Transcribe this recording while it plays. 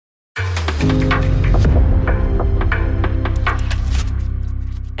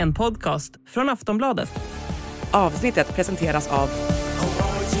En podcast från Aftonbladet. Avsnittet presenteras av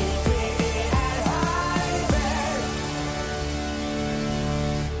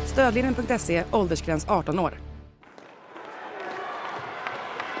Stödlinjen.se, åldersgräns 18 år.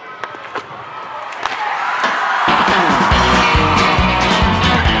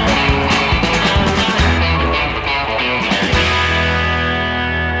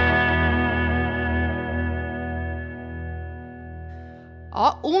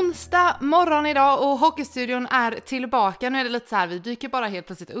 Ja, onsdag morgon idag och Hockeystudion är tillbaka. Nu är det lite så här, vi dyker bara helt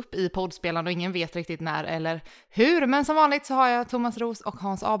plötsligt upp i poddspelaren och ingen vet riktigt när eller hur. Men som vanligt så har jag Thomas Ros och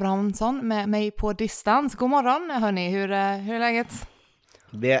Hans Abrahamsson med mig på distans. God morgon hörni, hur är läget?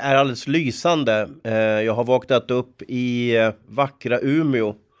 Det är alldeles lysande. Jag har vaknat upp i vackra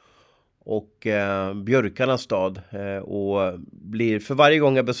Umeå och björkarnas stad. Och blir, för varje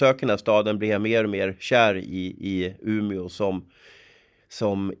gång jag besöker den här staden blir jag mer och mer kär i Umeå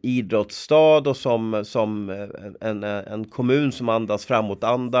som idrottsstad och som en kommun som andas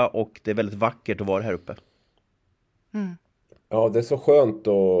framåtanda, och det är väldigt vackert att vara här uppe. Mm. Ja, det är så skönt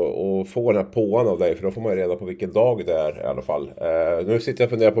att få den här påan av dig, för då får man reda på vilken dag det är i alla fall. Nu sitter jag och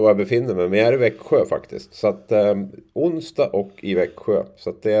funderar på var jag befinner mig, men jag är i Växjö faktiskt. Så att onsdag och i Växjö. Så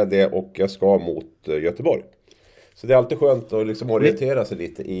att det är det, och jag ska mot Göteborg. Så det är alltid skönt att liksom orientera sig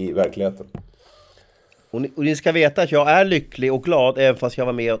lite i verkligheten. Och ni ska veta att jag är lycklig och glad även fast jag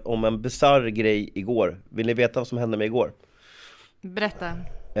var med om en bizarr grej igår. Vill ni veta vad som hände mig igår? Berätta.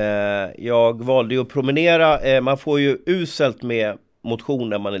 Jag valde ju att promenera. Man får ju uselt med motion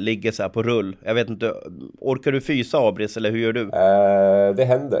när man ligger så här på rull. Jag vet inte, orkar du fysa, Abris, eller hur gör du? Det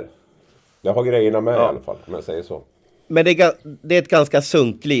händer. Jag har grejerna med i alla fall, om jag säger så. Men det är ett ganska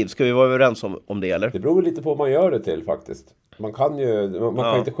sunt liv. Ska vi vara överens om det, eller? Det beror lite på vad man gör det till faktiskt. Man kan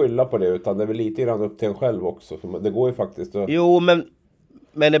inte skylla på det, utan det är väl lite grann upp till en själv också. För det går ju faktiskt att... Jo,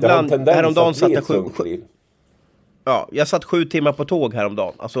 men ibland... Häromdagen satt jag satt 7 timmar på tåg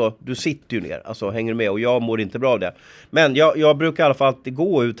häromdagen. Alltså, du sitter ju ner. Alltså, hänger med. Och jag mår inte bra av det. Men jag brukar i alla fall alltid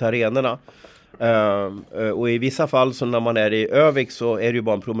gå ut arenorna. Och i vissa fall, så när man är i Övik, så är det ju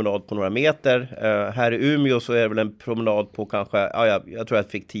bara en promenad på några meter. Här i Umeå så är det väl en promenad på kanske... jag tror jag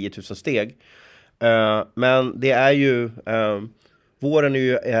fick 10 000 steg. Men det är ju... våren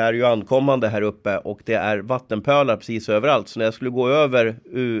är ju ankommande här uppe, och det är vattenpölar precis överallt. Så när jag skulle gå över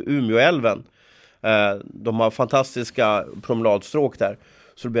Umeåälven, de har fantastiska promenadstråk där,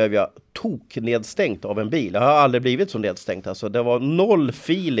 så blev jag toknedstängt av en bil. Jag har aldrig blivit så nedstängt. Alltså, det var noll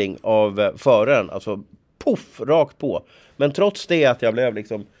feeling av föraren. Alltså, puff, rakt på. Men trots det att jag blev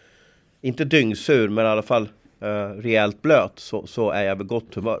liksom, inte dyngsur, men i alla fall rejält blöt, så är jag vid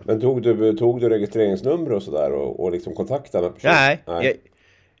gott humör. Men tog du registreringsnummer och sådär och liksom kontaktade? Nej.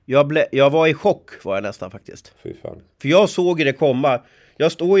 Jag var i chock, var jag nästan faktiskt. Fy fan. För jag såg det komma.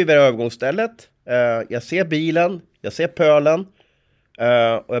 Jag står ju vid övergångsstället. Jag ser bilen. Jag ser pölen.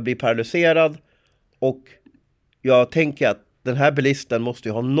 Och jag blir paralyserad. Och jag tänker att den här bilisten måste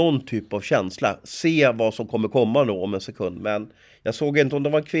ju ha någon typ av känsla. Se vad som kommer komma då om en sekund. Men jag såg inte om det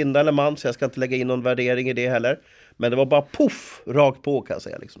var en kvinna eller man, så jag ska inte lägga in någon värdering i det heller. Men det var bara puff, rakt på, kan jag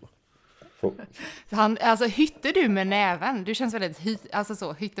säga liksom. Hytte du med näven? Du känns väldigt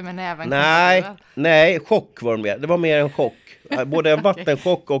hytte med näven. Nej, chock var det mer. Det var mer en chock. Både en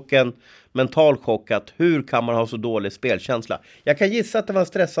vattenchock och en mental chock. Att hur kan man ha så dålig spelkänsla? Jag kan gissa att det var en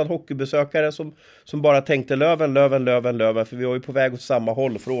stressad hockeybesökare som bara tänkte löven. För vi var ju på väg åt samma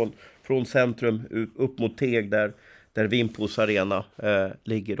håll från centrum upp mot Teg där Vimpos arena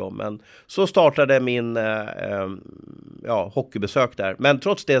ligger då. Men så startade min hockeybesök där. Men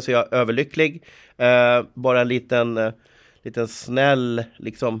trots det så är jag överlycklig. Bara en liten snäll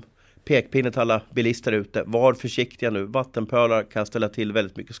liksom pekpinne till alla bilister ute. Var försiktiga nu. Vattenpölar kan ställa till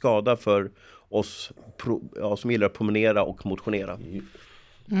väldigt mycket skada för oss som gillar att promenera och motionera.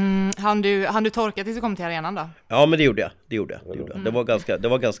 Han du torka tills du kom till arenan då? Ja, men det gjorde jag.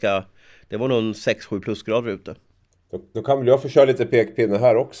 Det var nog 6-7 plusgrader ute. Då kan väl jag få köra lite pekpinne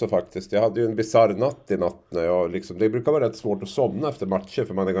här också faktiskt. Jag hade ju en bizarr natt i natt när jag liksom, det brukar vara rätt svårt att somna efter matcher,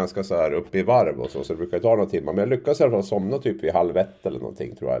 för man är ganska så här uppe i varv och så det brukar ta några timmar. Men jag lyckades i alla fall somna typ vid 12:30 eller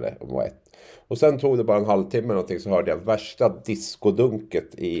någonting, tror jag det var 1. Och sen tog det bara en halvtimme eller någonting, så hörde jag värsta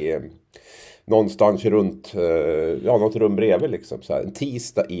diskodunket i någonstans runt, något rum bredvid liksom, så här, en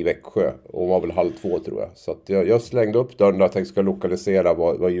tisdag i Växjö, och var väl 1:30 tror jag. Så att jag slängde upp dörren där jag tänkte ska lokalisera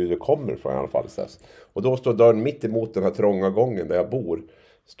var ljudet kommer från i alla fall. Så. Och då står dörren mitt emot den här trånga gången där jag bor,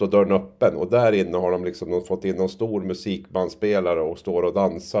 står dörren öppen, och där inne har de fått in någon stor musikbandspelare och står och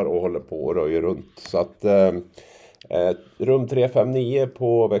dansar och håller på och röjer runt. Så att rum 359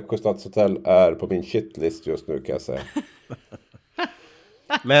 på Växjö stadshotell är på min shitlist just nu, kan jag säga.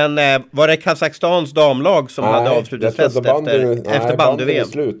 Men var det Kazakstans damlag som hade avslutningsfest efter bandy-VM?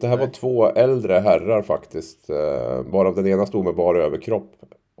 Slut. Det här var 2 äldre herrar faktiskt. Varav den ena stod med bara överkropp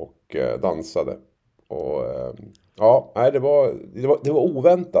och dansade. Och det var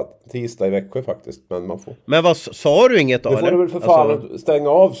oväntat tisdag i Växjö faktiskt. Men vad sa du inget av det? Nu får du väl för fan stänga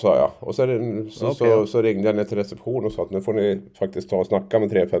av, sa jag. Och så ringde jag ner till receptionen och sa att nu får ni faktiskt ta och snacka med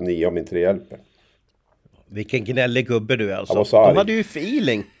 359 om inte det hjälper. Vilken gnällig gubbe du är alltså. De hade ju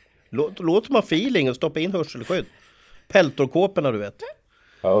feeling. Låt dem ha feeling och stoppa in hörselskydd. Peltorkåporna, du vet.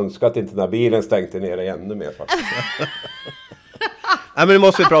 Jag önskar att inte den här bilen stängde ner ännu mer faktiskt. Nej, men nu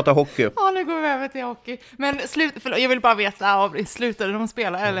måste vi prata hockey. Ja, nu går vi över till hockey. Men jag vill bara veta, Abris, slutade de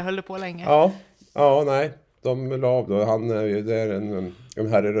spela eller höll det på länge? Ja, nej. De la av då. Det är en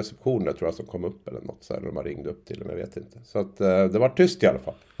här i receptionen tror jag som kom upp eller något så här. De har ringt upp till dem, jag vet inte. Så att det var tyst i alla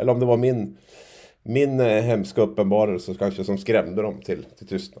fall. Eller om det var min hemska uppenbarelse kanske som skrämde dem till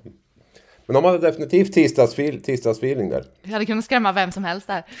tystnad. Men de hade definitivt tisdagsfeeling där. Jag hade kunnat skrämma vem som helst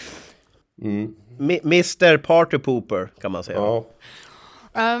där. Mr. Party Pooper kan man säga. Ja.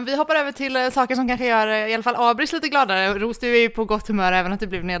 Vi hoppar över till saker som kanske gör i alla fall Abris lite gladare. Ros, du är ju på gott humör även att det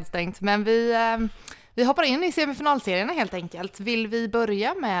blev nedstängt. Men vi hoppar in i semifinalserierna helt enkelt. Vill vi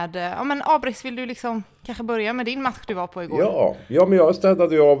börja med... men Abris, vill du liksom kanske börja med din match du var på igår? Ja, men jag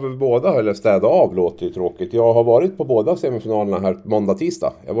städade ju av båda, eller städade av låter ju tråkigt. Jag har varit på båda semifinalerna här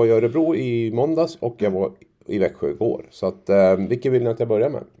måndag-tisdag. Jag var i Örebro i måndags och jag var i Växjö igår. Så att, vilken vill ni att jag börjar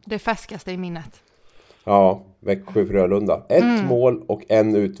med? Det färskaste i minnet. Ja, Växjö-Frölunda. 1 mål och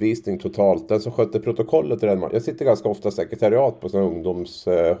 1 utvisning totalt. Den som skötte protokollet i den matchen. Jag sitter ganska ofta sekretariat på sån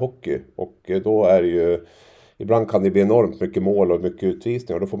ungdomshockey. Och då är det ju... Ibland kan det bli enormt mycket mål och mycket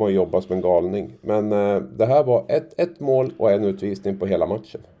utvisning. Och då får man jobba som en galning. Men det här var ett mål och 1 utvisning på hela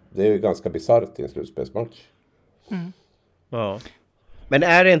matchen. Det är ju ganska bizarrt i en slutspelsmatch. Ja. Men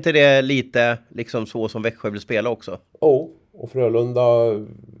är det inte det lite liksom så som Växjö vill spela också? Och Frölunda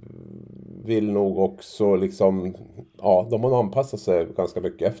vill nog också liksom, de har anpassat sig ganska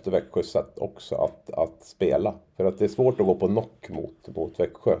mycket efter Växjös sätt också att spela. För att det är svårt att gå på knock mot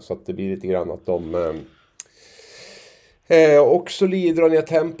Växjö, så att det blir lite grann att de också drar ner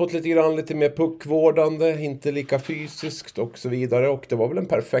tempot lite grann, lite mer puckvårdande, inte lika fysiskt och så vidare. Och det var väl en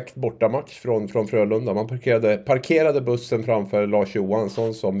perfekt bortamatch från Frölunda. Man parkerade bussen framför Lars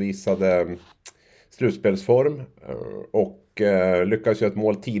Johansson som visade slutspelsform och lyckades göra ett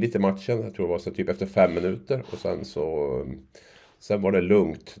mål tidigt i matchen. Jag tror det var så typ efter 5 minuter. Och sen var det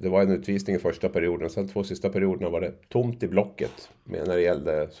lugnt. Det var en utvisning i första perioden. Sen 2 sista perioderna var det tomt i blocket när det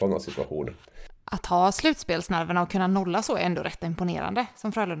gällde sådana situationer. Att ha slutspelsnerverna och kunna nolla så är ändå rätt imponerande,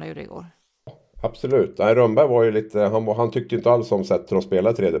 som Frölunda gjorde igår. Absolut. Nej, Rönnberg var ju lite... Han tyckte inte alls om sättet att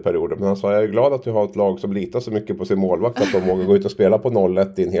spela 3:e perioden. Men han sa, jag är glad att du har ett lag som litar så mycket på sin målvakt att de vågar gå ut och spela på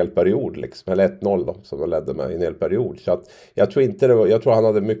 0-1 i en hel period. Liksom. Eller 1-0 då, som de ledde med i en hel period. Så att, jag tror han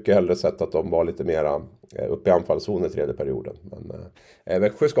hade mycket hellre sett att de var lite mera uppe i anfallszon i 3:e perioden. Men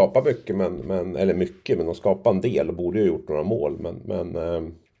Växjö skapar mycket, men de skapar en del och borde ju ha gjort några mål.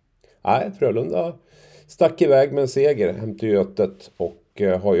 Nej, Frölunda stack iväg med en seger hem till Götet och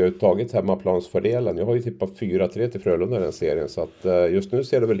har ju tagit hemmaplansfördelen. Jag har ju tippat 4-3 till Frölunda i den serien, så att just nu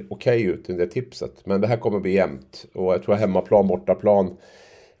ser det väl okej ut i det tipset. Men det här kommer bli jämnt och jag tror här bortaplan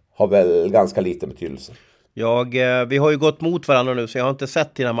har väl ganska liten betydelse. Vi har ju gått mot varandra nu, så jag har inte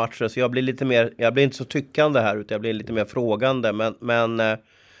sett dina matcher, så jag blir inte så tyckande här, utan jag blir lite mer frågande. Men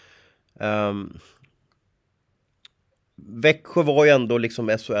Växjö var ju ändå liksom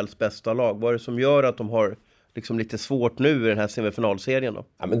SHLs bästa lag. Vad är det som gör att de har liksom lite svårt nu i den här semifinalserien då?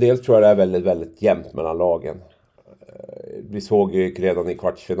 Ja, men dels tror jag det är väldigt, väldigt jämnt mellan lagen. Vi såg ju redan i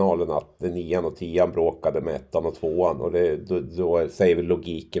kvartsfinalen att 9:an och 10:an bråkade med 1:an och 2:an. Och då säger väl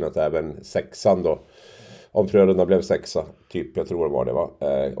logiken att även 6:an då, om Frölunda blev 6:a, typ, jag tror det var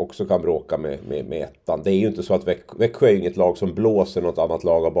det också kan bråka med 1:an. Det är ju inte så att Växjö är inget lag som blåser något annat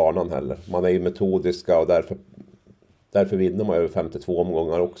lag av banan heller. Man är ju metodiska och därför vinner man över 52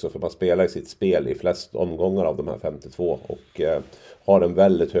 omgångar också. För man spelar i sitt spel i flest omgångar av de här 52. Och har en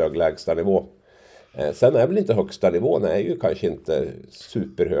väldigt hög lägsta nivå. Sen är väl inte högsta nivån är ju kanske inte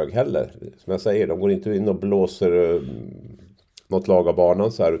superhög heller. Som jag säger, de går inte in och blåser något lag av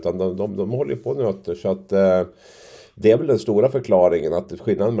banan så här. Utan de håller ju på nöter. Så att det är väl den stora förklaringen. Att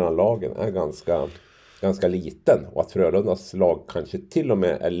skillnaden mellan lagen är ganska liten. Och att Frölundas lag kanske till och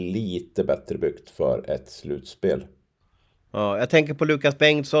med är lite bättre byggt för ett slutspel. Ja, jag tänker på Lukas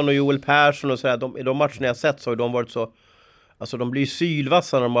Bengtsson och Joel Persson och sådär. I de matcherna jag sett så har de varit så... Alltså de blir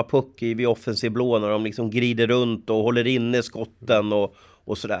sylvassa när de har puck vid offensiv blå. När de liksom grider runt och håller inne skotten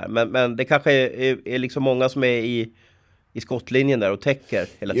och sådär. Men det kanske är liksom många som är i skottlinjen där och täcker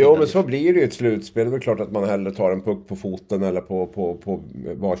hela tiden. Jo, men så blir det ju ett slutspel. Det är klart att man hellre tar en puck på foten eller på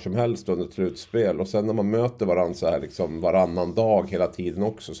var som helst under ett slutspel. Och sen när man möter varandra så här liksom varannan dag hela tiden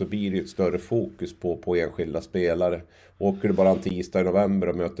också, så blir det ju ett större fokus på enskilda spelare. Åker du bara en tisdag i november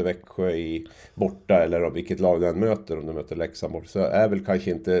och möter Växjö borta, eller vilket lag du än möter, om du möter Leksand bort, så är väl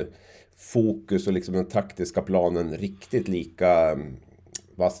kanske inte fokus och liksom den taktiska planen riktigt lika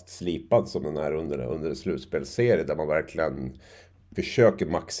vast slipad som den är under slutspelserie, där man verkligen försöker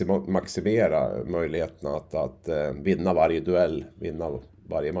maximera möjligheterna att vinna varje duell, vinna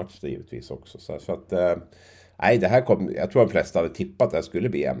varje match givetvis också. Så att nej, det här jag tror de flesta hade tippat att det skulle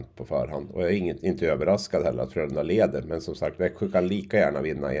bli EM på förhand, och jag är inte överraskad heller att Frölunda leder, men som sagt, Växjö kan lika gärna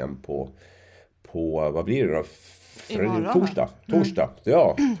vinna EM på vad blir det då? Torsdag.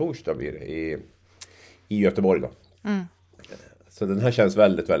 Ja, torsdag blir det i Göteborg då. Så den här känns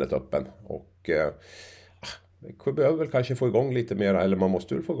väldigt, väldigt öppen. Och vi behöver väl kanske få igång lite mera, eller man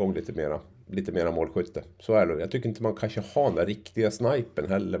måste väl få igång lite mera målskytte. Så är det. Jag tycker inte man kanske har den där riktiga snipen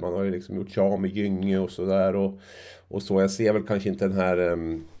heller. Man har ju liksom gjort sig av med Gynge och sådär. Och så. Jag ser väl kanske inte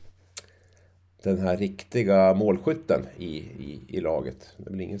den här riktiga målskytten i laget. Det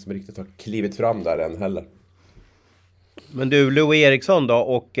är väl ingen som riktigt har klivit fram där än heller. Men du, Louis Eriksson då,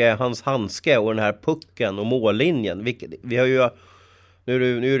 och hans handske och den här pucken och mållinjen. Vi har ju,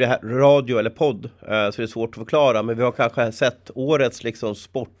 nu är det här radio eller podd, så det är svårt att förklara. Men vi har kanske sett årets liksom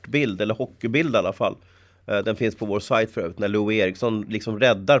sportbild, eller hockeybild i alla fall. Den finns på vår sajt förut, när Louis Eriksson liksom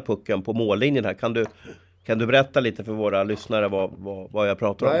räddar pucken på mållinjen här. Kan du berätta lite för våra lyssnare vad jag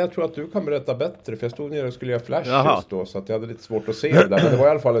pratar om? Nej, jag tror att du kan berätta bättre. För jag stod nere och skulle göra flash just då. Så att jag hade lite svårt att se det där. Men det var i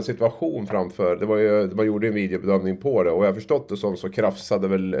alla fall en situation framför. Det var ju, man gjorde en videobedömning på det. Och jag har förstått det som, så krafsade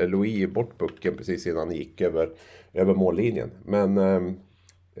väl Louis bort pucken precis innan han gick över mållinjen. Men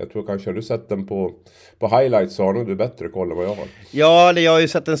jag tror kanske, har du sett den på highlights, så har nog du bättre koll än vad jag har. Ja, jag har ju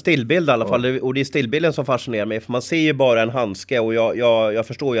sett en stillbild i alla fall. Och det är stillbilden som fascinerar mig. För man ser ju bara en handske. Och jag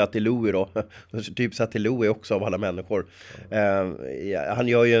förstår ju att det är Louis då. Typ så att det är Louis också av alla människor. Han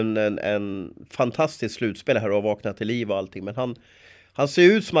gör ju en fantastisk slutspel här och har vaknat till liv och allting. Men han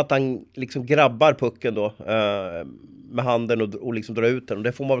ser ut som att han liksom grabbar pucken då. Med handen och liksom drar ut den. Och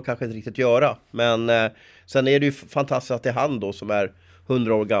det får man väl kanske inte riktigt göra. Men sen är det ju fantastiskt att det är han då som är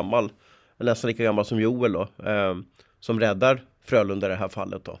 100 år gammal, nästan lika gammal som Joel då, som räddar Frölunda i det här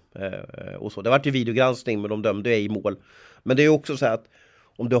fallet då. Och så. Det har varit ju videogranskning, men de dömde i mål. Men det är ju också så att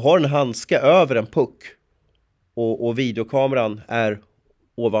om du har en handske över en puck och videokameran är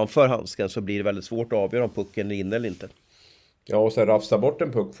ovanför handsken, så blir det väldigt svårt att avgöra om pucken är inne eller inte. Ja, och sen rafsa bort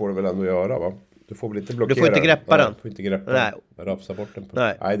en puck får du väl ändå göra, va? Du får väl inte blockera. Du får inte greppa den. Du får inte greppa den. Rafsa bort en puck.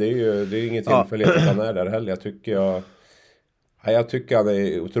 Nej, det är ju inget tillfälligt att han är där heller. Jag tycker han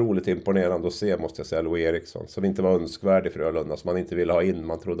är otroligt imponerande att se, måste jag säga, Louis Eriksson. Som inte var önskvärd i Frölunda, som man inte ville ha in.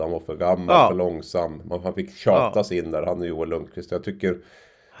 Man trodde han var för gammal, för långsam. Han fick tjatas in där, han och Joel Lundqvist. Jag tycker,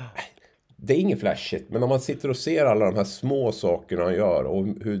 det är inget flashigt. Men om man sitter och ser alla de här små sakerna han gör, och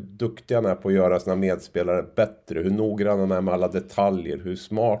hur duktig han är på att göra sina medspelare bättre, hur noggrann han är med alla detaljer, hur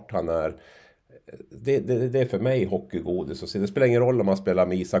smart han är. Det är för mig hockeygodis. Det spelar ingen roll om man spelar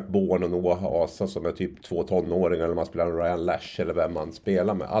med Isak Born och Noah Asa som är typ 2 tonåringar, eller om man spelar med Ryan Lash eller vem man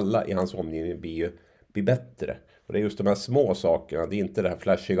spelar med. Alla i hans omgivning blir bättre. Och det är just de här små sakerna. Det är inte det här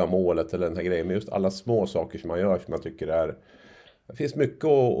flashiga målet eller den här grejen, men just alla små saker som man gör som jag tycker det finns mycket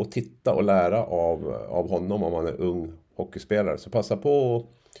att titta och lära av honom om man är ung hockeyspelare. Så passa på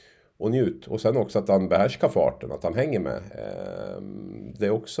och njut. Och sen också att han behärskar farten, att han hänger med. Det är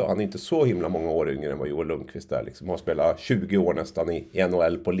också, han är inte så himla många år yngre än vad Joel Lundqvist där. Liksom har spelat 20 år nästan i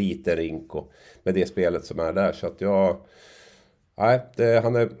NHL på lite rink och med det spelet som är där. Så att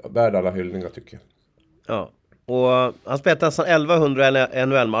han är värd alla hyllningar, tycker jag. Ja, och han spelat nästan 1100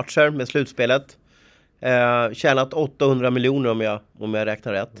 NHL-matcher med slutspelet. Tjänat 800 miljoner om jag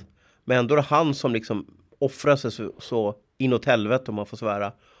räknar rätt. Men ändå är det han som liksom offrar sig så inåt helvete, om man får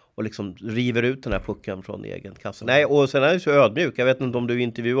svära. Och liksom river ut den här pucken från egen kassa. Nej, och sen är han ju så ödmjuk. Jag vet inte om du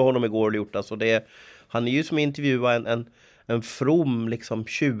intervjuade honom igår eller gjort. Alltså han är ju som intervjuar en from liksom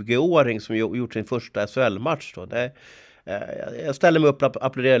 20-åring som gjort sin första SHL-match då. Jag ställer mig upp och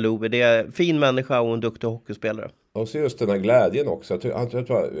applåderar Louis. Det är en fin människa och en duktig hockeyspelare. Och så just den här glädjen också.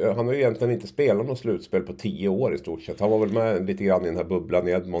 Han har ju egentligen inte spelat något slutspel på 10 år i stort sett. Han var väl med lite grann i den här bubblan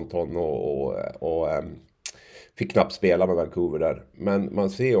i Edmonton och fick knappt spela med Vancouver där. Men man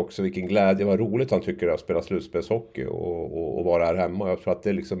ser också vilken glädje, vad roligt han tycker att spela slutspelshockey och vara här hemma. Jag tror att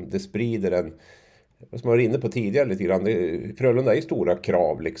det sprider som jag var inne på tidigare lite grann, Frölunda är ju stora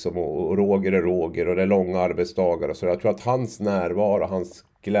krav liksom, och Roger är Roger och det är långa arbetsdagar och så. Jag tror att hans närvaro, hans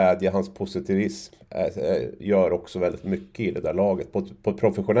glädje, hans positivism gör också väldigt mycket i det där laget på ett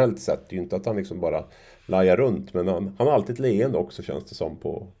professionellt sätt. Det är ju inte att han liksom bara lajar runt, men han har alltid ett leende också, känns det som,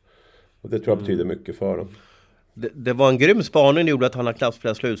 på, och det tror jag betyder mycket för dem. Det var en grym spaning gjorde att han har knappt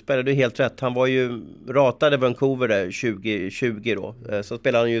spelat slutspel. Det är helt rätt. Han var ju ratad i Vancouver där 2020 då. Så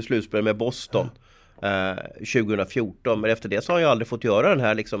spelade han ju slutspel med Boston 2014. Men efter det så har han ju aldrig fått göra den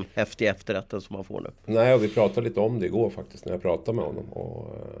här liksom häftiga efterrätten som han får nu. Nej, och vi pratade lite om det igår faktiskt när jag pratade med honom.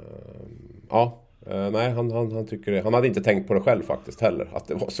 Och, nej, han tycker det. Han hade inte tänkt på det själv faktiskt heller, att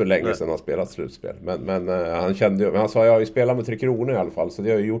det var så länge sedan han spelat slutspel. Men han kände ju, han sa, jag har ju spelat med 3 Kronor i alla fall, så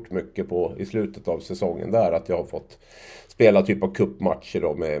det har ju gjort mycket i slutet av säsongen där, att jag har fått spela typ av cupmatcher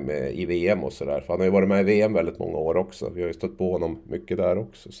då med i VM och sådär. För han har ju varit med i VM väldigt många år också. Vi har ju stött på honom mycket där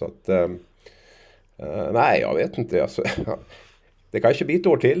också. Så att, nej, jag vet inte. Alltså, det kanske blir ett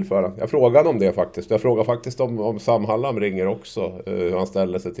år till för han. Jag frågade om det faktiskt. Jag frågade faktiskt om Sam Hallam ringer också. Hur han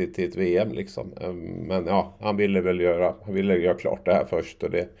ställer sig till ett VM liksom. Men ja, han ville göra klart det här först. Och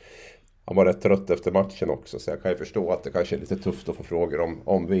han var rätt trött efter matchen också. Så jag kan ju förstå att det kanske är lite tufft att få frågor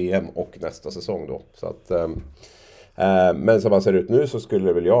om VM och nästa säsong då. Så att, men som han ser ut nu så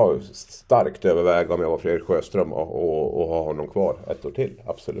skulle väl jag starkt överväga om jag var Fredrik Sjöström och ha honom kvar ett år till.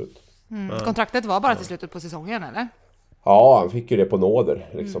 Absolut. Kontraktet var bara till slutet på säsongen, eller? Ja, han fick ju det på nåder.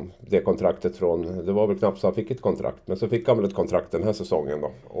 Liksom. Det kontraktet det var väl knappt så han fick ett kontrakt. Men så fick han väl ett kontrakt den här säsongen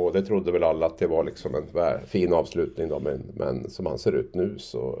då. Och det trodde väl alla att det var liksom en fin avslutning då. Men som han ser ut nu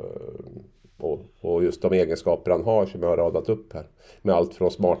så... Och just de egenskaper han har som jag har radat upp här. Med allt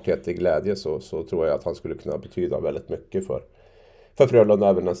från smarthet till glädje så tror jag att han skulle kunna betyda väldigt mycket för Frölunda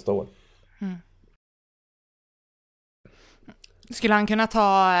även nästa år. Skulle han kunna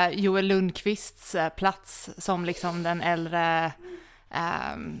ta Joel Lundqvists plats som liksom den äldre,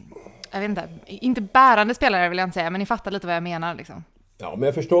 jag vet inte bärande spelare vill jag inte säga, men ni fattar lite vad jag menar liksom. Ja, men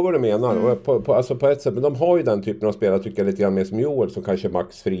jag förstår vad du menar. Alltså på ett sätt, men de har ju den typen av spelare, tycker jag, lite grann mer som Joel, som kanske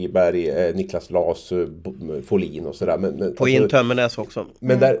Max Friberg, Niklas Las, Folin och sådär. Men på in Tömmernes också.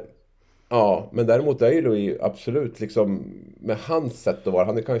 Men däremot är ju absolut liksom, med hans sätt att vara,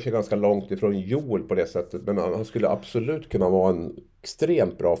 han är kanske ganska långt ifrån Joel på det sättet, men han skulle absolut kunna vara en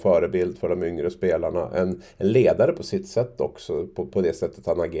extremt bra förebild för de yngre spelarna, en ledare på sitt sätt också, på det sättet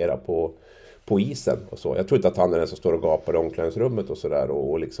han agerar på isen och så. Jag tror inte att han är den som står och gapar i omklädningsrummet och sådär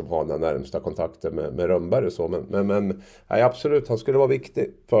och liksom har den närmsta kontakten med Rönnberg och så, men nej, absolut, han skulle vara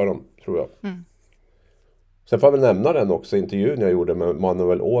viktig för dem, tror jag. Sen får jag väl nämna den också, intervjun jag gjorde med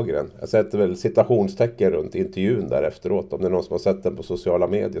Manuel Ågren. Jag sätter väl citationstecken runt intervjun där efteråt. Om det är någon som har sett den på sociala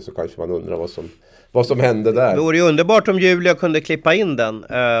medier så kanske man undrar vad som hände där. Det vore ju underbart om Julia kunde klippa in den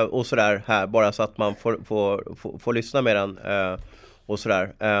och sådär här, bara så att man får lyssna med den och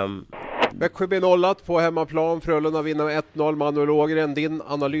sådär. Växjö blir nollat på hemmaplan. Frölunda vinner med 1-0. Manuel Ågren, din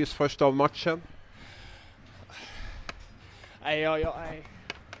analys först av matchen? Nej.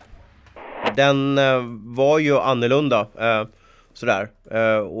 Den var ju annorlunda sådär.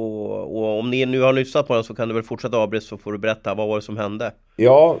 Och om ni nu har lyssnat på den så kan du väl fortsätta, Abris, så får du berätta vad var det som hände.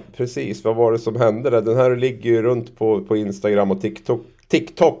 Ja, precis. Vad var det som hände där? Den här ligger ju runt på Instagram och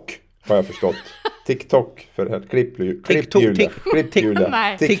TikTok har jag förstått. TikTok för det här klippjulet.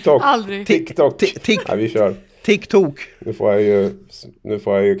 Nej, TikTok. Aldrig. TikTok. Ja, vi kör. TikTok. Nu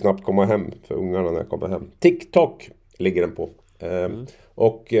får jag ju knappt komma hem för ungarna när jag kommer hem. TikTok ligger den på.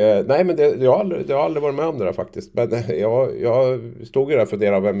 Och nej, men jag har aldrig varit med om det där faktiskt. Men jag stod ju där och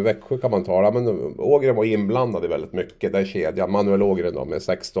funderade, vem i Växjö kan man ta? Men Ågren var inblandad i väldigt mycket. Den kedjan, Manuel Ågren då, med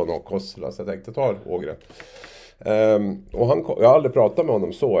 16 och Kossla. Så jag tänkte ta Ågren. Och jag har aldrig pratat med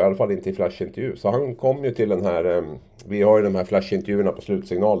honom så, i alla fall inte i flashintervju. Så han kom ju till den här, vi har ju de här flashintervjuerna på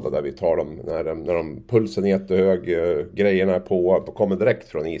slutsignal då, där vi tar dem när pulsen är jättehög, grejerna är på, kommer direkt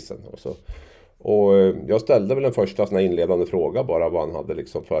från isen och så. Och jag ställde väl den första sån här inledande fråga bara, vad han hade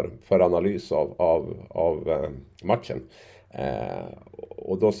liksom för analys av matchen.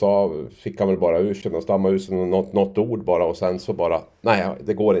 Och då fick han väl bara ur sig och stamma ut något ord bara, och sen så bara, nej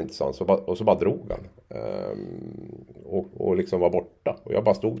det går inte, så och så bara drog han. Och liksom var borta. Och jag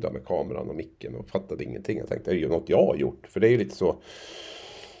bara stod där med kameran och micken och fattade ingenting. Jag tänkte, det är ju något jag har gjort. För det är ju lite så,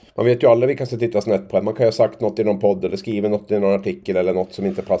 Man vet ju aldrig vilka som tittar snett på en. Man kan ju ha sagt något i någon podd eller skrivit något i någon artikel eller något som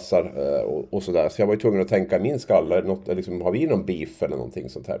inte passar och sådär. Så jag var ju tvungen att tänka i min skalle, liksom, har vi någon beef eller någonting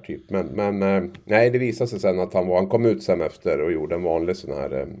sånt här typ. Men nej, det visade sig sen att han kom ut sen efter och gjorde en vanlig sån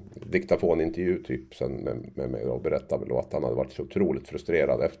här diktafonintervju typ sen med mig och berättade väl att han hade varit så otroligt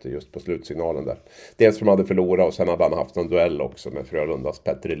frustrerad efter just på slutsignalen där. Dels för att de hade förlorat och sen hade han haft någon duell också med Frölundas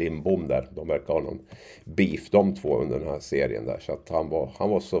Petter Lindbom där. De verkar ha någon beef de två under den här serien där. Så att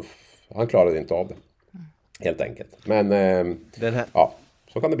han klarade inte av det. Helt enkelt. Men ja,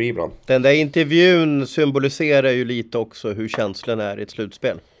 så kan det bli ibland. Den där intervjun symboliserar ju lite också hur känslan är i ett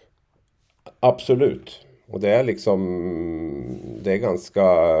slutspel. Absolut. Och det är liksom, det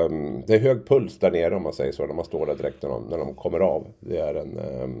är hög puls där nere om man säger så, när man står där direkt när de kommer av. Det är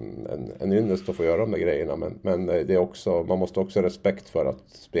en ynnest att få göra de där grejerna, men det är också, man måste också ha respekt för att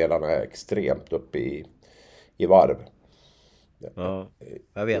spelarna är extremt uppe i varv. Ja,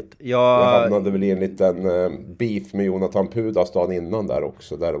 jag vet. Jag hamnade väl i en liten beef med Jonathan Pudas dagen innan där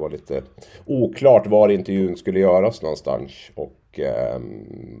också, där det var lite oklart var intervjun skulle göras någonstans. Och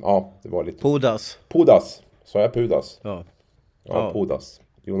ja, det var lite... Pudas. Sa jag Pudas? Ja, Pudas.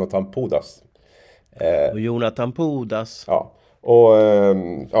 Jonathan Pudas. Och Jonathan Pudas. Ja, och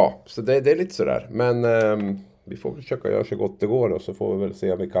ja, så det är lite sådär. Men vi får försöka göra så gott det går och så får vi väl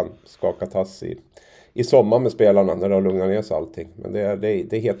se om vi kan skaka tass i sommar med spelarna när det har lugnat ner sig allting. Men det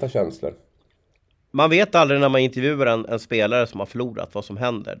är heta känslor. Man vet aldrig när man intervjuar en spelare som har förlorat vad som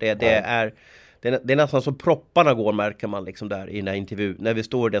händer. Det är nästan som propparna går, märker man liksom där i den här intervjun. När vi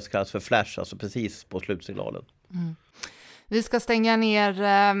står i det som kallas för flash, alltså precis på slutsignalen. Mm. Vi ska stänga ner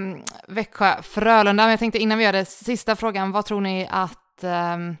Växjö Frölunda. Men jag tänkte innan vi gör det, sista frågan. Vad tror ni att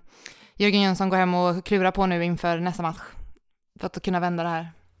Jörgen Jönsson går hem och klurar på nu inför nästa match? För att kunna vända det här.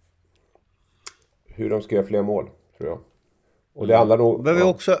 Hur de ska göra fler mål, tror jag. Och det handlar nog... Behöver vi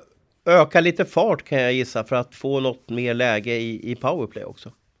också öka lite fart, kan jag gissa, för att få något mer läge i powerplay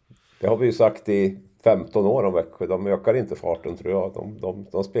också. Det har vi ju sagt i 15 år om Växjö. De ökar inte farten, tror jag.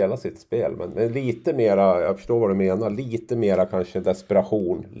 De spelar sitt spel. Men lite mera, jag förstår vad du menar, lite mera kanske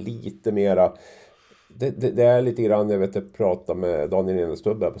desperation. Lite mera... Det är lite grann, jag vet, jag pratade med Daniel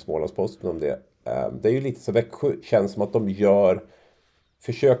Enestubbe på Smålandsposten om det. Det är ju lite så, Växjö känns som att de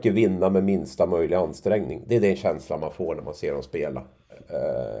försöker vinna med minsta möjliga ansträngning. Det är den känslan man får när man ser dem spela.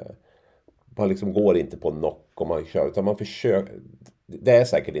 Man liksom går inte på knock om man kör, utan man försöker... Det är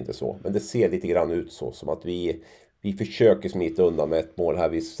säkert inte så, men det ser lite grann ut så, som att vi försöker smita undan med ett mål här.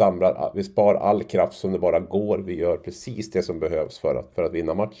 Vi spar all kraft som det bara går. Vi gör precis det som behövs för att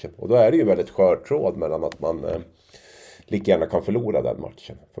vinna matchen. Och då är det ju väldigt skör tråd mellan att man lika gärna kan förlora den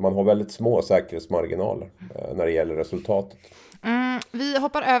matchen. För man har väldigt små säkerhetsmarginaler när det gäller resultatet. Vi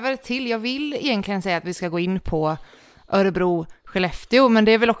hoppar över till, jag vill egentligen säga att vi ska gå in på Örebro-Skellefteå, men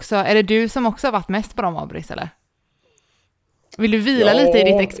det är väl också, är det du som också har varit mest på dem, Abris, eller? Vill du vila lite i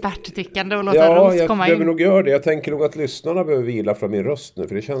ditt experttyckande och låta Ros komma in? Ja, jag vill nog göra det. Jag tänker nog att lyssnarna behöver vila från min röst nu.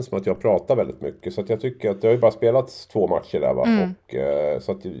 För det känns som att jag pratar väldigt mycket. Så att jag tycker att det har ju bara spelats 2 matcher där, va? Och,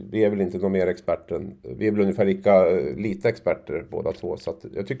 så att vi är väl inte någon mer experter. Vi är väl ungefär lika lite experter båda två. Så att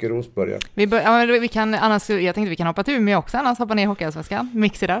jag tycker Ros börjar. Vi kan, annars, jag tänkte vi kan hoppa till Umeå också. Annars hoppa ner i Hockeyallsvenskan.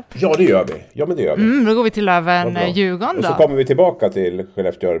 Mix it up. Ja, det gör vi. Då går vi till Löven-Djurgården då. Och så kommer vi tillbaka till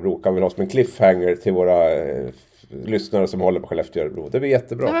Skellefteå-Örebro. Kan vi ha som en cliffhanger till våra... lyssnare som håller på Skellefteå-Örebro. Det blir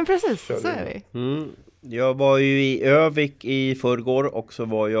jättebra. Ja, men precis, så är vi. Jag var ju i Övik i förrgår och så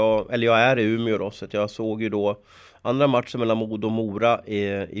var jag är i Umeå då, så att jag såg ju då andra matchen mellan Modo och Mora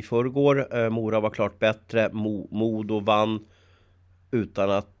i förrgår. Mora var klart bättre. Modo vann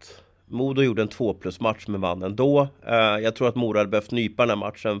utan att... Modo gjorde en 2+match men vann ändå. Jag tror att Mora hade behövt nypa den här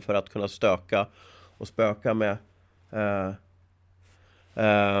matchen för att kunna stöka och spöka med...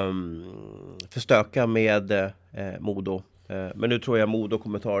 förstöka med Modo. Men nu tror jag Modo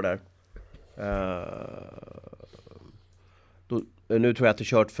kommer ta det där. Nu tror jag att det är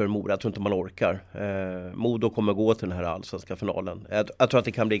kört för Mora. Jag tror inte man orkar. Modo kommer gå till den här allsvenska finalen. Jag tror att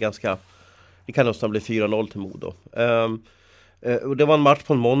det kan bli det kan nästan bli 4-0 till Modo. Och det var en match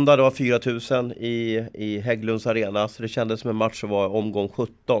på en måndag. Det var 4 000 i Hägglunds arena. Så det kändes som en match som var omgång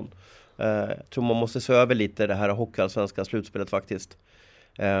 17. Jag tror man måste se över lite det här Hockeyallsvenskans slutspelet faktiskt.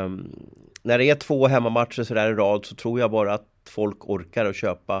 När det är 2 hemmamatcher så där i rad så tror jag bara att folk orkar att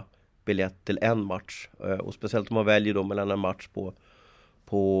köpa biljett till en match. Och speciellt om man väljer då mellan en match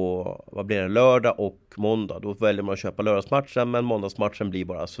på vad blir det, lördag och måndag. Då väljer man att köpa lördagsmatchen, men måndagsmatchen blir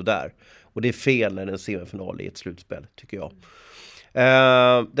bara sådär. Och det är fel när det är en semifinal i ett slutspel, tycker jag.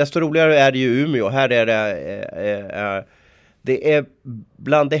 Desto roligare är det ju Umeå. Här är det Det är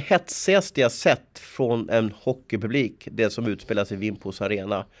bland det hetsigaste jag sett från en hockeypublik, det som utspelas i Vimpos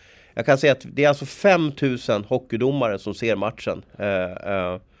arena. Jag kan säga att det är alltså 5000 hockeydomare som ser matchen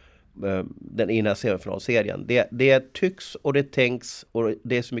den innan semifinalserien. Det tycks och det tänks och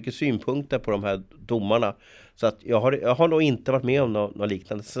det är så mycket synpunkter på de här domarna. Så att jag har nog inte varit med om något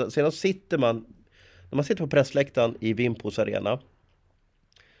liknande. Sedan sitter man, när man sitter på pressläktaren i Vimpos arena,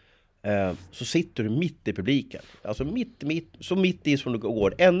 så sitter du mitt i publiken. Alltså så mitt i som det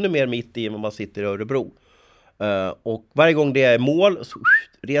går. Ännu mer mitt i än vad man sitter i Örebro. Och varje gång det är mål så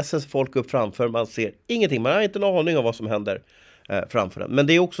reser folk upp framför. Man ser ingenting, man har inte en aning om vad som händer framför den. Men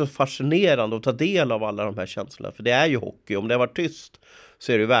det är också fascinerande att ta del av alla de här känslorna. För det är ju hockey. Om det var tyst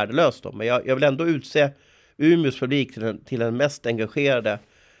så är det ju värdelöst då. Men jag vill ändå utse Umeås publik till den mest engagerade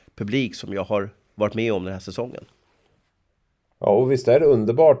publik som jag har varit med om den här säsongen. Ja, och visst är det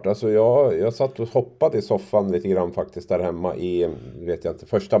underbart. Alltså jag satt och hoppade i soffan lite grann faktiskt där hemma i, vet jag inte,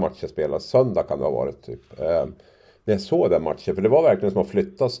 första matchen spelas. Söndag kan det ha varit typ. När jag såg den matchen, för det var verkligen som att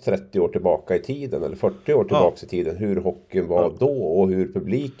flyttas 30 år tillbaka i tiden, eller 40 år tillbaka i tiden. Hur hockeyn var då och hur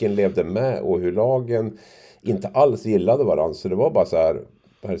publiken levde med och hur lagen inte alls gillade varandra. Så det var bara så här,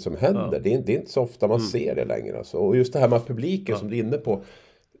 vad är det som händer? Det är inte så ofta man ser det längre. Alltså. Och just det här med publiken som du är inne på,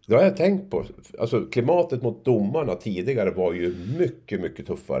 det har jag tänkt på. Alltså klimatet mot domarna tidigare var ju mycket, mycket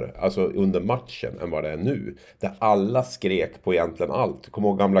tuffare. Alltså under matchen än vad det är nu. Där alla skrek på egentligen allt. Kom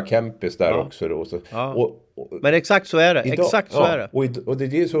ihåg gamla Kempis där också. Då. Så, men exakt så är det. Idag, exakt så är det. Och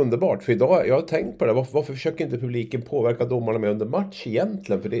det är så underbart. För idag, jag har tänkt på det. Varför försöker inte publiken påverka domarna med under match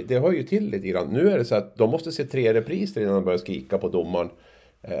egentligen? För det hör ju till lite grann. Nu är det så att de måste se 3 repriser innan de börjar skrika på domaren.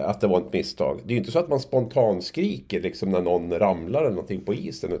 Att det var ett misstag. Det är ju inte så att man spontant skriker liksom när någon ramlar eller någonting på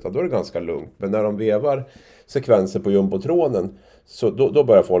isen, utan då är det ganska lugnt. Men när de vevar sekvenser på jumbotronen, så då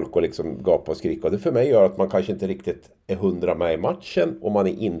börjar folk att liksom gapa och skrika. Och det för mig gör att man kanske inte riktigt är 100 med i matchen, och man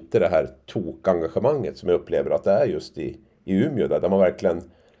är inte det här tokengagemanget som jag upplever att det är just i Umeå där man verkligen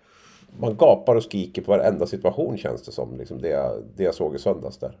man gapar och skriker på varenda situation, känns det som liksom det jag såg i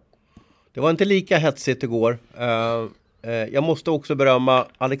söndags där. Det var inte lika hetsigt igår. Jag måste också berömma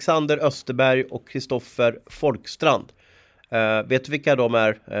Alexander Österberg och Kristoffer Folkstrand. Vet du vilka de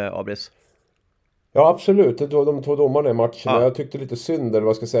är, Abris? Ja, absolut. Det var de 2 domarna i matchen. Ja. Jag tyckte lite synd, eller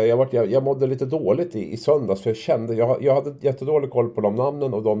vad ska jag säga. Jag mådde lite dåligt i söndags. För jag kände, jag hade jättedålig koll på de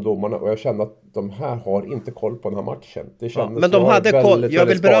namnen och de domarna. Och jag kände att de här har inte koll på den här matchen. Det kändes, men de hade koll. Jag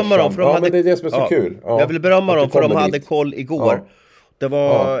vill berömma dem. För men det är det som är så kul. Ja, jag vill berömma dem för de hade koll igår. Ja. Det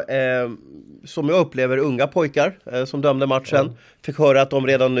var, som jag upplever, unga pojkar som dömde matchen. Fick höra att de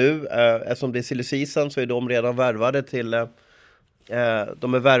redan nu, eftersom det är silly season, så är de redan värvade till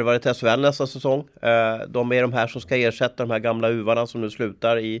SHL nästa säsong. De är de här som ska ersätta de här gamla uvarna som nu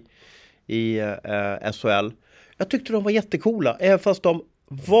slutar i SHL. Jag tyckte de var jättekola, även fast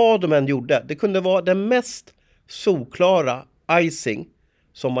vad de än gjorde. Det kunde vara den mest solklara icing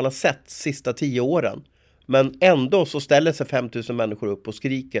som man har sett sista 10 åren. Men ändå så ställer sig 5000 människor upp och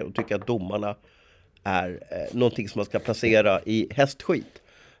skriker och tycker att domarna är någonting som man ska placera i hästskit.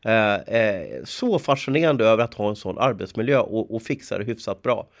 Så fascinerande över att ha en sån arbetsmiljö och fixa det hyfsat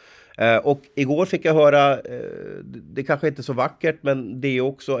bra. Och igår fick jag höra, det kanske inte är så vackert, men det är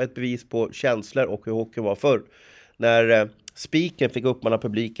också ett bevis på känslor och hur hockey var förr. När spiken fick uppmana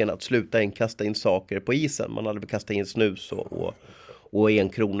publiken att sluta kasta in saker på isen. Man hade kastat in snus och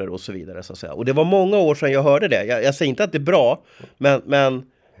 1 kronor och så vidare, så att säga. Och det var många år sedan jag hörde det. Jag säger inte att det är bra,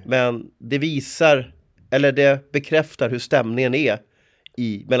 men det visar, eller det bekräftar hur stämningen är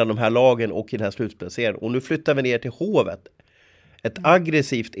mellan de här lagen och i den här slutspelsserien. Och nu flyttar vi ner till Hovet. Ett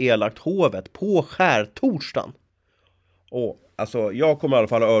aggressivt elakt Hovet på skärtorsdagen. Och alltså, jag kommer i alla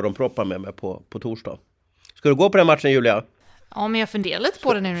fall ha öronproppar med mig på torsdag. Ska du gå på den matchen, Julia? Ja, men jag funderar lite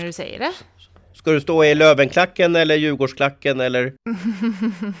på det nu när du säger det. Ska du stå i Lövenklacken eller Djurgårdsklacken eller?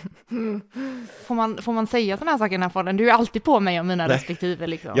 Får man säga sådana här saker i den här podden? Du är alltid på mig och mina respektive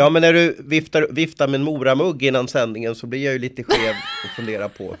liksom. Ja, men när du viftar med en moramugg innan sändningen så blir jag ju lite skev och funderar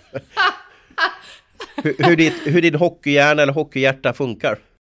på hur din hockeyhjärna eller hockeyhjärta funkar.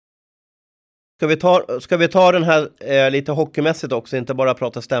 Ska vi ta den här lite hockeymässigt också, inte bara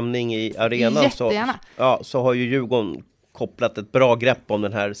prata stämning i arenan. Jättegärna. Så har ju Djurgården kopplat ett bra grepp om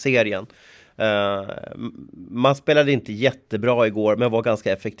den här serien. Man spelade inte jättebra igår, men var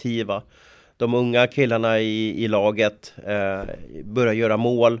ganska effektiva. De unga killarna i laget börjar göra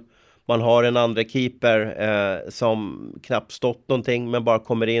mål. Man har en andra keeper som knappt stått någonting, men bara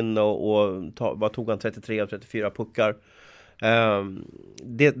kommer in vad tog han, 33 och 34 puckar.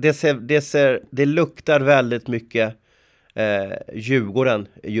 Det luktar väldigt mycket Djurgården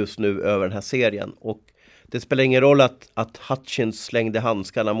just nu över den här serien. Och det spelar ingen roll att Hutchins slängde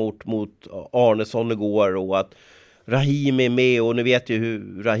handskarna mot Arnesson igår och att Rahimi är med och nu vet ju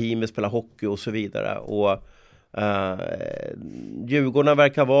hur Rahimi spelar hockey och så vidare. Och Djurgården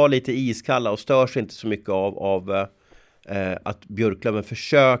verkar vara lite iskalla och störs inte så mycket av att Björklöven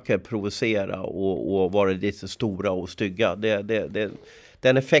försöker provocera och vara lite stora och stygga.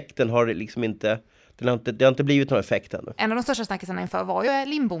 Den effekten har liksom inte... Det har inte blivit någon effekt ännu. En av de största snackisarna inför var ju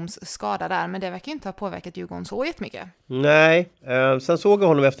Lindboms skada där, men det verkar ju inte ha påverkat Djurgården så jättemycket. Nej, sen såg jag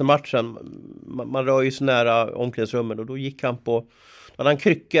honom efter matchen. Man rör ju så nära omklädningsrummen och då gick han på... Då hade han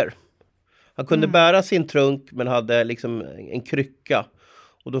kryckor. Han kunde bära sin trunk men hade liksom en krycka.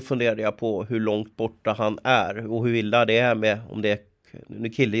 Och då funderade jag på hur långt borta han är och hur illa det är med om det är... Nu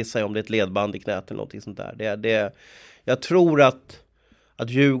killgissar jag om det är ett ledband i knät eller någonting sånt där. Jag tror att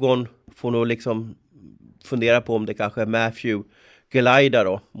Djurgården får nog liksom fundera på om det kanske är Matthew Gelida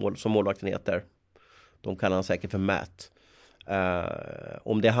då, som målvakten heter. De kallar han säkert för Matt.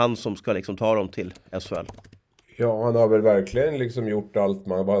 Om det är han som ska liksom ta dem till SHL. Ja, han har väl verkligen liksom gjort allt.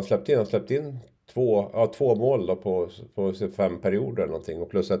 Man har bara släppt in två mål då på 5 perioder eller någonting och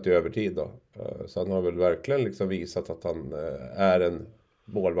plus 1 i övertid då. Så han har väl verkligen liksom visat att han är en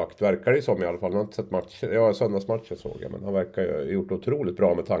målvakt, verkar det som i alla fall. Han har inte sett matcher. Ja, söndagsmatchen såg jag, men han verkar ju ha gjort otroligt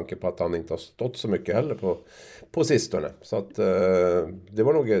bra med tanke på att han inte har stått så mycket heller på sistone. Så att det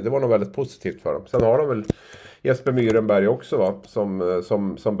var nog väldigt positivt för dem. Sen har de väl Jesper Myrenberg också va,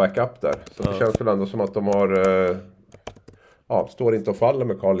 som backup där. Så det känns väl ändå som att de har står inte och faller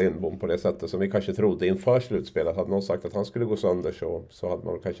med Carl Lindbom på det sättet som vi kanske trodde inför slutspelet. Hade någon sagt att han skulle gå sönder så hade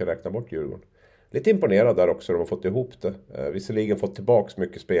man kanske räknat bort Djurgården. Lite imponerad där också, de har fått ihop det. Visserligen fått tillbaks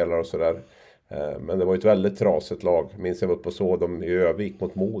mycket spelare och sådär. Men det var ju ett väldigt trasigt lag. Minns jag var uppe och såg dem i Övik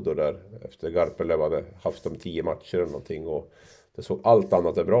mot Modo där. Efter Garpenlöv hade haft dem 10 matcher eller någonting. Och det såg allt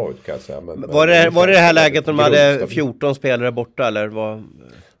annat är bra ut kan jag säga. Men var det här läget när de hade 14 spelare borta eller?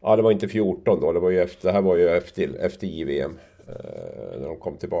 Ja, det var inte 14 då. Det här var ju efter JVM. När de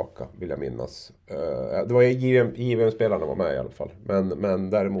kom tillbaka, vill jag minnas. Det var JVM-spelarna var med i alla fall. Men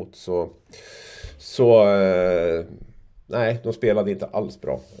däremot så nej, de spelade inte alls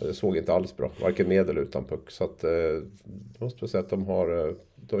bra. Det såg inte alls bra. Varken medel utan puck. Så att måste jag säga att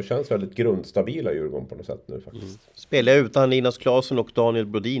de känns väldigt grundstabila Djurgården på något sätt nu faktiskt. Spelar utan Linus Klasen och Daniel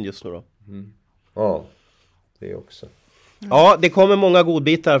Brodin just nu då. Ja, det också. Ja, det kommer många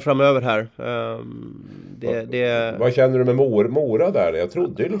godbitar framöver här. Vad känner du med Mora där? Jag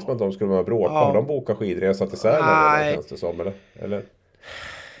trodde ju liksom att de skulle vara bråka. Har de bokat skidresa till Sälen? Känns det som, eller?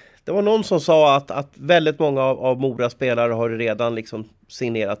 Det var någon som sa att väldigt många av Moras spelare har redan liksom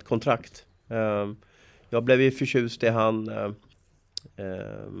signerat kontrakt. Jag blev ju förtjust i han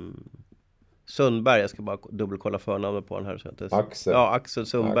Sundberg. Jag ska bara dubbelkolla förnamnet på den här. Axel. Ja, Axel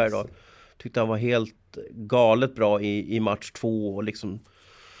Sundberg då. Tyckte han var helt galet bra i match 2 och liksom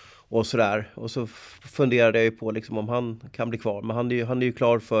och sådär. Och så funderade jag ju på liksom om han kan bli kvar. Men han är ju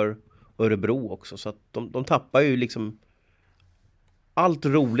klar för Örebro också. Så att de tappar ju liksom allt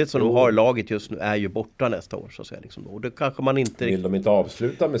roligt som de har i laget just nu är ju borta nästa år så att säga liksom. Och det kanske man inte... Vill de inte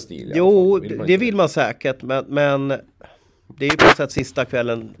avsluta med stil? Jo, det vill man säkert. Men det är ju på något sätt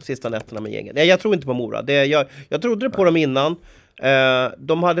sista nätterna med gängen. Nej, jag tror inte på Mora. Jag trodde på dem innan.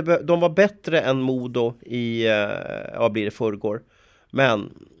 De var bättre än Modo i blir det förrgår. Men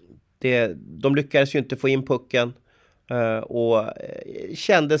de lyckades ju inte få in pucken och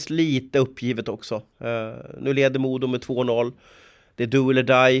kändes lite uppgivet också. Nu leder Modo med 2-0. Det är do eller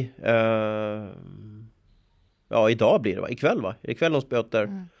die. Idag blir det va? Ikväll va? Ikväll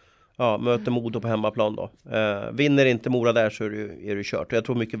de möter Modo på hemmaplan då. Vinner inte Mora där så är det kört. Och jag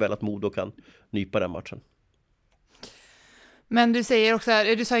tror mycket väl att Modo kan nypa den matchen. Men du säger också,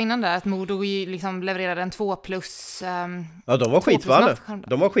 du sa innan där att Modo liksom levererade en 2+. Ja, de var skitballa.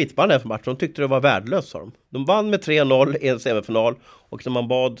 De var skitballa för matchen. De tyckte det var värdelöst, sa de. De vann med 3-0 i en semifinal. Och när man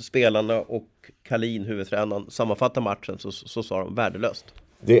bad spelarna och Kalin, huvudtränaren, sammanfatta matchen så sa de värdelöst.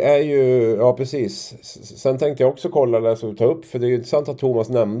 Det är ju, ja precis. Sen tänkte jag också läsa och ta upp, för det är ju intressant att Thomas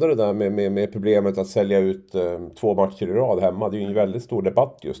nämnde det där med problemet att sälja ut 2 matcher i rad hemma. Det är ju en väldigt stor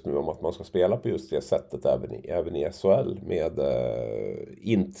debatt just nu om att man ska spela på just det sättet även i SHL med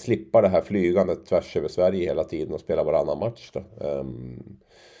inte slippa det här flygandet tvärs över Sverige hela tiden och spela varannan match då.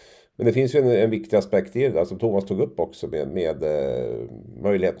 Men det finns ju en viktig aspekt i det som Thomas tog upp också med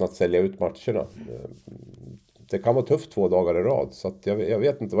möjligheten att sälja ut matcherna. Det kan vara tufft 2 dagar i rad. Så att jag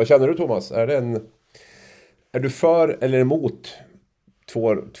vet inte. Vad känner du Thomas? Är du för eller emot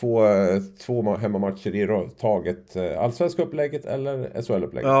två hemmamatcher i taget. Allsvenska upplägget eller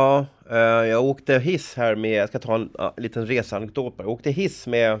SHL-upplägget? Ja, jag åkte hiss här med, jag ska ta en liten resanekdot. Jag åkte hiss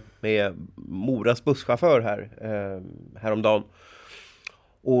med Moras busschaufför här häromdagen.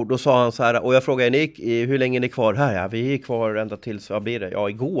 Och då sa han så här, och jag frågade hur länge är ni kvar här? Ja, vi är kvar ända tills, vad blir det? Ja,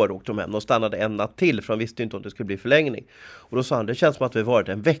 igår åkte de hem och stannade en natt till, för de visste inte om det skulle bli förlängning. Och då sa han, det känns som att vi varit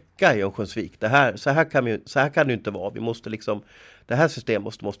en vecka i Örnsköldsvik. Så här kan det inte vara. Vi måste liksom, det här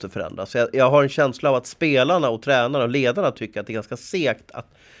systemet måste förändras. Så jag har en känsla av att spelarna och tränarna och ledarna tycker att det är ganska segt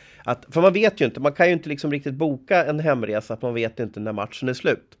för man vet ju inte, man kan ju inte liksom riktigt boka en hemresa, att man vet inte när matchen är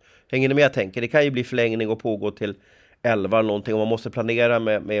slut. Hänger ni med, jag tänker? Det kan ju bli förlängning och pågå till 11 eller någonting, och man måste planera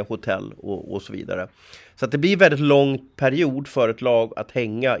med hotell och så vidare. Så att det blir väldigt lång period för ett lag att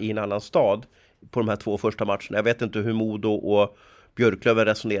hänga i en annan stad på de här 2 första matcherna. Jag vet inte hur Modo och Björklöven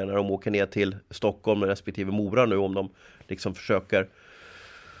resonerar när de åker ner till Stockholm respektive Mora nu, om de liksom försöker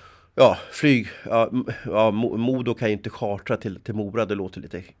Modo kan ju inte chartra till Mora, det låter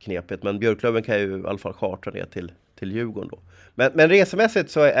lite knepigt, men Björklöven kan ju i alla fall chartra ner till Djurgården då. Men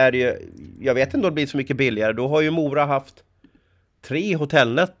resemässigt så är det ju, jag vet inte om det blir så mycket billigare. Då har ju Mora haft 3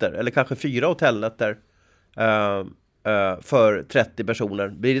 hotellnätter, eller kanske 4 hotellnätter för 30 personer.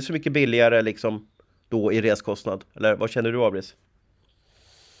 Blir det så mycket billigare liksom då i reskostnad? Eller vad känner du, Abris?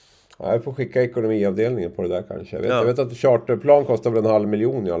 Ja, jag får skicka ekonomiavdelningen på det där kanske. Jag vet att charterplan kostar väl 500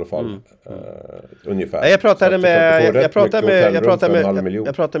 000 i alla fall. Ungefär. Jag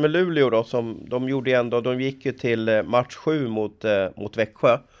pratade med Luleå då, som de gjorde ändå, de gick ju till match 7 mot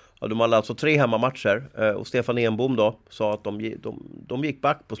Växjö. Och de hade alltså 3 hemmamatcher. Och Stefan Enbom då sa att de gick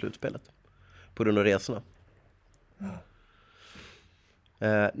back på slutspelet på grund av resorna.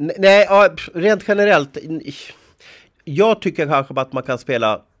 Rent generellt, jag tycker kanske att man kan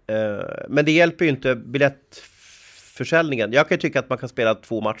spela, men det hjälper ju inte biljettförsäljningen. Jag kan tycka att man kan spela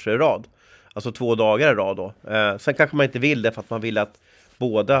 2 matcher i rad, alltså 2 dagar i rad då. Sen kanske man inte vill det för att man vill att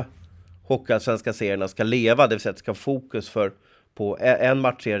båda Hockeyallsvenska serierna ska leva, det vill säga att det ska fokus på en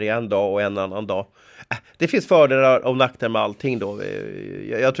matchserie en dag och en annan dag. Det finns fördelar och nackdelar med allting då.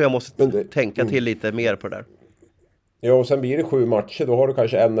 Jag tror jag måste tänka till lite mer på det där. Ja, och sen blir det 7 matcher. Då har du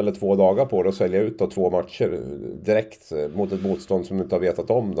kanske 1 eller 2 dagar på dig att sälja ut 2 matcher direkt mot ett motstånd som du inte har vetat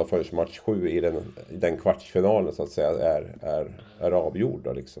om då, förrän match 7 i den kvartsfinalen så att säga är avgjord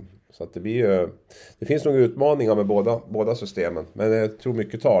då, liksom. Så att det blir ju, det finns nog utmaningar med båda systemen, men jag tror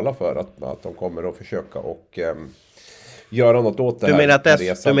mycket talar för att de kommer att försöka och göra något åt det här.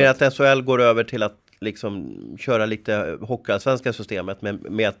 Du menar att SHL går över till att liksom köra lite Hockeyallsvenska systemet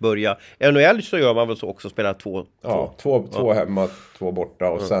med att börja. NHL så gör man väl så också, spela 2 hemma, 2 borta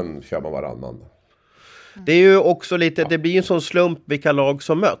och sen kör man varannan. Det är ju också lite, det blir en sån slump vilka lag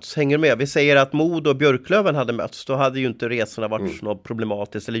som möts, hänger med. Vi säger att Modo och Björklöven hade mötts, då hade ju inte resorna varit något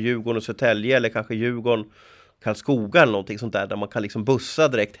problematiskt, eller Djurgården och Södertälje, eller kanske Djurgården Karlskoga eller någonting sånt där man kan liksom bussa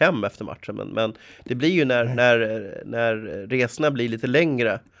direkt hem efter matchen. Men det blir ju när resorna blir lite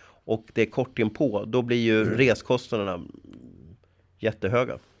längre och det är kort inpå, då blir ju reskostnaderna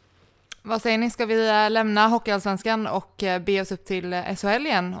jättehöga. Vad säger ni, ska vi lämna Hockeyallsvenskan och be oss upp till SHL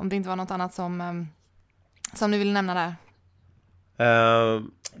igen, om det inte var något annat som ni vill nämna där?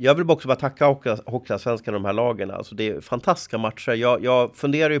 Jag vill också bara tacka Hockeyallsvenskan och de här lagen. Alltså det är fantastiska matcher. Jag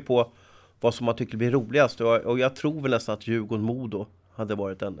funderar ju på vad som man tycker blir roligast, och jag tror väl nästan att Djurgården-Modo hade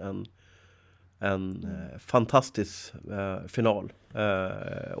varit en fantastisk final.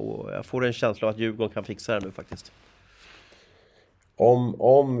 Och jag får en känsla av att Djurgården kan fixa det nu faktiskt.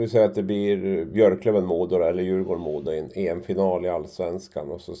 Om vi säger att det blir Björklöven-Modo eller Djurgården-Modo i en EM-final i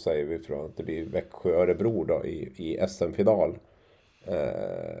Allsvenskan, och så säger vi från att det blir Växjö-Örebro då i SM-final.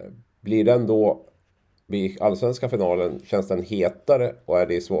 Blir den då vid allsvenska finalen, känns den hetare, och är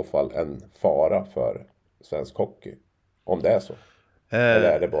det i så fall en fara för svensk hockey? Om det är så.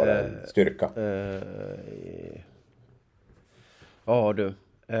 Eller är det bara en styrka? Ja du.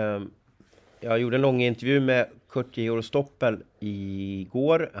 Jag gjorde en lång intervju med Kurt Stoppel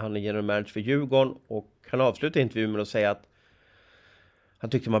igår. Han är general manager för Djurgården, och han avslutade intervjun med att säga att han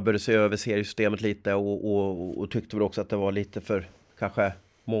tyckte man började se över seriesystemet lite, och tyckte väl också att det var lite för kanske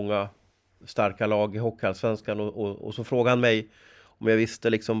många starka lag i Hockeyallsvenskan, och så frågade han mig om jag visste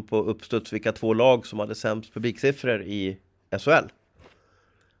liksom på uppstuds vilka 2 lag som hade sämst publiksiffror i SHL.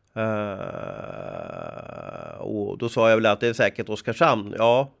 Och då sa jag väl att det är säkert Oskarshamn.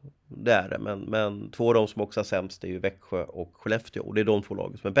 Ja, det är det, men 2 av de som också är sämst är ju Växjö och Skellefteå, och det är de 2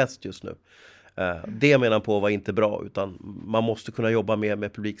 lagen som är bäst just nu. Det menar på var inte bra, utan man måste kunna jobba mer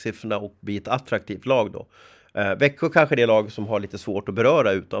med publiksiffrorna och bli ett attraktivt lag då. Växjö kanske är det lag som har lite svårt att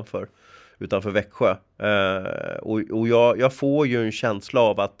beröra utanför Växjö. Och jag får ju en känsla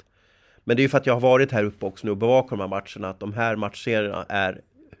av att, men det är ju för att jag har varit här uppe också nu och bevakar de här matcherna, att de här matchserierna är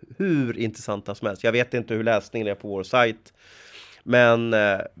hur intressanta som helst. Jag vet inte hur läsningen är på vår sajt, men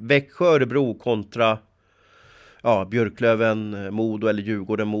Växjö, Örebro kontra Björklöven, Modo eller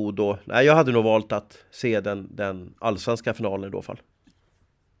Djurgården, Modo. Nej, jag hade nog valt att se den allsvenska finalen i då fall.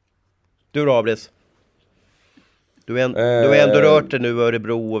 Du då, Abris? Du har ändå rört dig nu,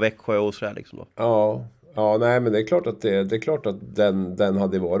 Örebro och Växjö och sådär liksom då. Ja, nej, men det är klart att den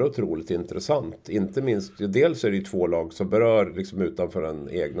hade varit otroligt intressant. Inte minst, dels är det ju 2 lag som berör liksom utanför den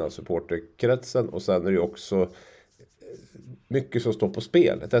egna supporterkretsen, och sen är det ju också mycket som står på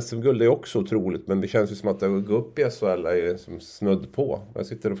spel. Ett SM-guld är också otroligt, men det känns ju som att det går upp i SHL är som snudd på. Jag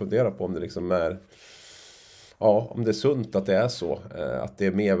sitter och funderar på om det liksom är, om det är sunt att det är så, att det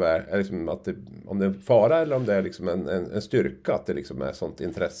är mer liksom om det är en fara eller om det är liksom en styrka att det liksom är sånt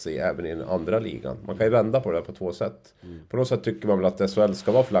intresse även i den andra ligan. Man kan ju vända på det på 2 sätt. På något sätt tycker man väl att SHL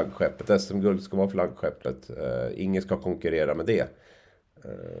ska vara flaggskeppet, SM-guld ska vara flaggskeppet, ingen ska konkurrera med det.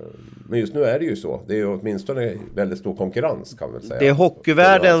 Men just nu är det ju så. Det är ju åtminstone väldigt stor konkurrens, kan man väl säga. Det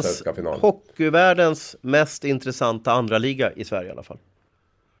är hockeyvärldens mest intressanta andra liga i Sverige i alla fall.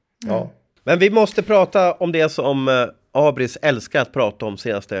 Ja. Men vi måste prata om det som Abris älskar att prata om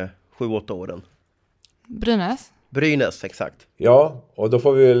senaste 7-8 åren. Brynäs, exakt. Ja, och då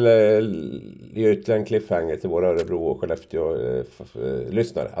får vi väl ge ytterligare en cliffhanger till våra Örebro och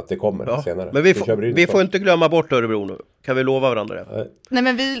Skellefteå-lyssnare att det kommer senare. Men vi får inte glömma bort Örebro nu. Kan vi lova varandra det? Nej,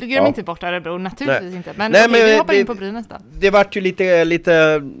 men vi glömmer inte bort Örebro, naturligtvis inte. Men vi hoppar in på Brynäs då. Det vart ju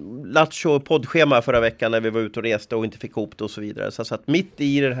lite lattjo poddschema förra veckan när vi var ute och reste och inte fick ihop det och så vidare. Så att mitt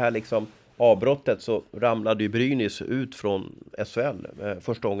i det här liksom avbrottet så ramlade ju Brynäs ut från SHL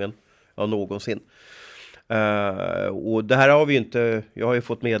första gången någonsin. Och det här har vi ju inte, jag har ju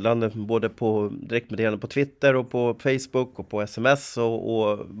fått meddelanden både på direktmeddelanden på Twitter och på Facebook och på sms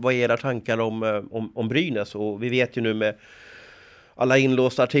och vad är era tankar om Brynäs, och vi vet ju nu med alla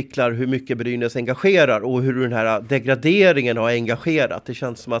inlåsta artiklar hur mycket Brynäs engagerar och hur den här degraderingen har engagerat. Det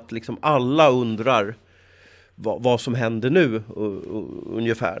känns som att liksom alla undrar vad som händer nu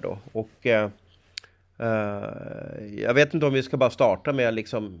ungefär då, och jag vet inte om vi ska bara starta med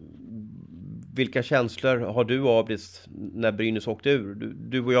liksom, vilka känslor har du, Abris, när Brynäs åkte ur?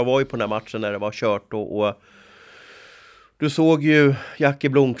 Du och jag var ju på den här matchen när det var kört och du såg ju Jackie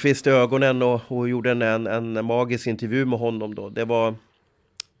Blomqvist i ögonen och gjorde en magisk intervju med honom då. Det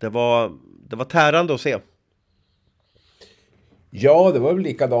var tärande att se. Ja, det var väl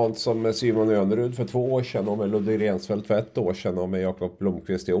likadant som med Simon Önerud för 2 år sedan och med Ludvig Rensfeldt för 1 år sedan och med Jakob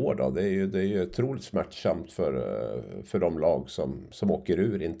Blomqvist i år då. Det är ju otroligt smärtsamt för de lag som åker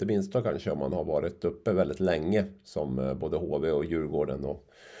ur. Inte minst då kanske om man har varit uppe väldigt länge som både HV och Djurgården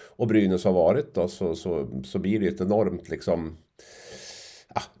och Brynäs har varit då, så blir det ett enormt liksom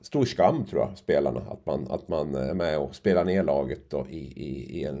stor skam, tror jag, spelarna, att man är med och spelar ner laget då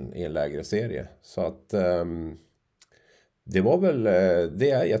i en lägre serie. Så att det var väl, det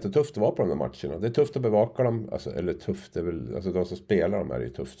är jättetufft att vara på de här matcherna. Det är tufft att bevaka dem, eller tufft, det är väl, de som spelar dem är ju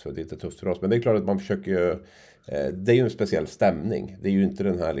tufft, för det är inte tufft för oss. Men det är klart att man försöker ju, det är ju en speciell stämning. Det är ju inte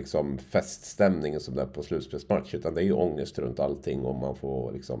den här liksom feststämningen som det är på slutspelsmatch, utan det är ju ångest runt allting, och man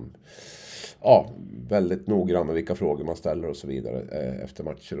får liksom väldigt noggrann med vilka frågor man ställer och så vidare efter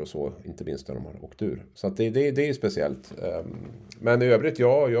matcher och så, inte minst när de har åkt ur. Så att det är speciellt. Men i övrigt,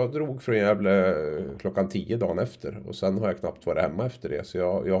 jag drog från Gävle klockan 10 dagen efter, och sen har jag knappt varit hemma efter det, så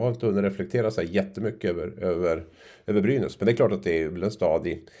jag har inte hunnit reflektera så jättemycket över Brynäs. Men det är klart att det är väl en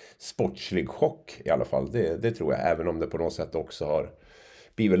stadig sportslig chock i alla fall, det tror jag, även om det på något sätt också har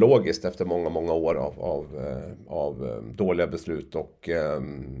blivit logiskt efter många år av dåliga beslut och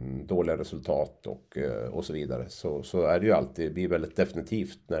dåliga resultat och så vidare, så är det ju alltid, blir väldigt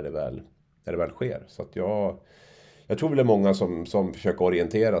definitivt när det väl sker. Så att jag tror väl det är många som försöker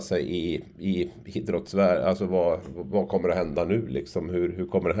orientera sig i idrottsvärlden, alltså vad kommer att hända nu liksom, hur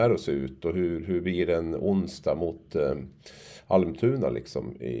kommer det här att se ut, och hur blir det en onsdag mot Almtuna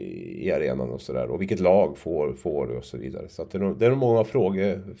liksom i arenan och sådär, och vilket lag får och så vidare. Så att det är nog många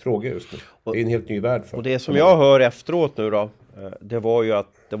frågor just nu. Det är en helt ny värld för. Och det som jag hör efteråt nu då, det var ju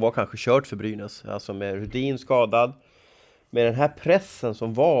att det var kanske kört för Brynäs, alltså med Rudin skadad, med den här pressen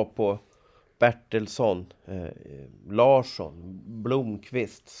som var på Bertilsson, Larsson,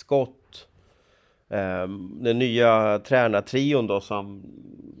 Blomqvist, Skott, den nya tränartrion då som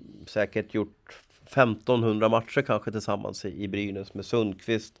säkert gjort 1500 matcher kanske tillsammans i Brynäs med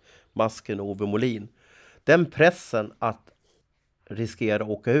Sundqvist, Masken och Ove Molin. Den pressen att riskera att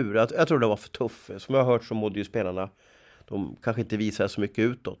åka ur, jag tror det var för tuff. Som jag har hört så mådde ju spelarna, De kanske inte visar så mycket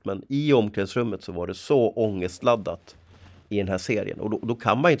utåt, men i omklädningsrummet så var det så ångestladdat i den här serien. Och då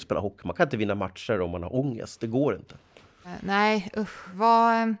kan man inte spela hockey. Man kan inte vinna matcher om man har ångest. Det går inte. Nej,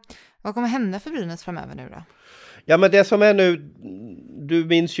 vad kommer hända för Brynäs framöver nu då? Ja, men det som är nu, du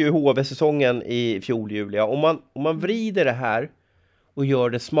minns ju HV-säsongen i fjol, Julia. Om man vrider det här och gör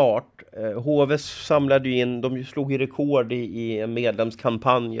det smart. HV samlade ju in, de slog ju rekord i en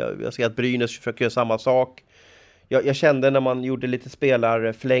medlemskampanj. Jag ser att Brynäs försöker göra samma sak. Jag kände när man gjorde lite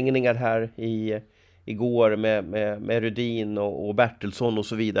spelarförlängningar här igår med Rudin och Bertilsson och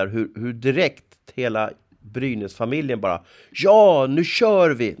så vidare. Hur direkt hela Brynäs-familjen bara, ja, nu kör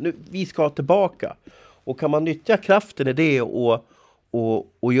vi! Vi ska tillbaka. Och kan man nyttja kraften i det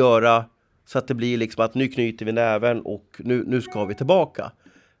och göra så att det blir liksom att nu knyter vi näven och nu ska vi tillbaka.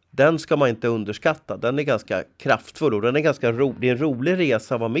 Den ska man inte underskatta. Den är ganska kraftfull och den är ganska det är en rolig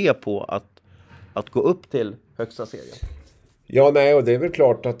resa att vara med på att gå upp till högsta serien. Ja, nej, och det är väl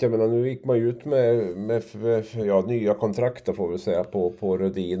klart att jag menar, nu gick man ut med nya kontrakt får vi säga på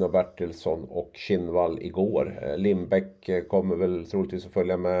Rudin och Bertilsson och Kinnvall igår. Lindbäck kommer väl troligtvis att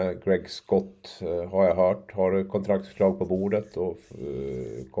följa med. Greg Scott har jag hört har kontraktsförslag på bordet och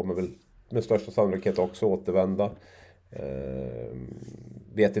kommer väl med största sannolikhet också återvända.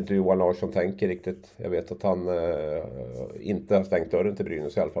 Vet inte hur Johan Larsson tänker riktigt. Jag vet att han inte har stängt dörren till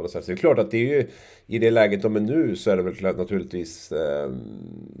Brynäs i alla fall. Så det är klart att det är ju, i det läget de är nu så är det väl naturligtvis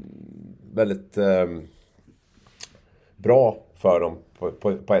väldigt bra för dem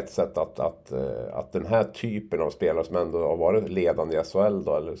på ett sätt att den här typen av spelare som ändå har varit ledande i SHL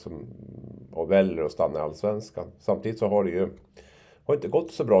då, eller som och väljer att stanna i Allsvenskan. Samtidigt så har det ju inte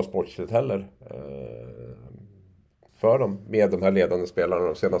gått så bra sportsligt heller för dem med de här ledande spelarna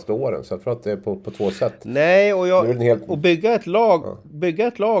de senaste åren. Så jag tror att det är på två sätt. Nej, och bygga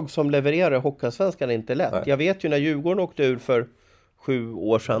ett lag som levererar Hockeyallsvenskan är inte lätt. Nej. Jag vet ju när Djurgården åkte ur för 7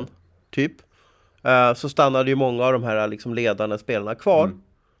 år sedan, typ, så stannade ju många av de här liksom ledande spelarna kvar.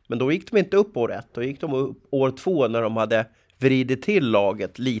 Men då gick de inte upp år 1. Då gick de upp år 2 när de hade vridit till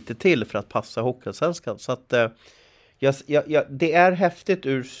laget lite till för att passa Hockeyallsvenskan. Så att det är häftigt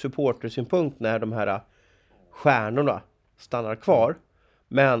ur supportersynpunkt när de här stjärnorna stannar kvar.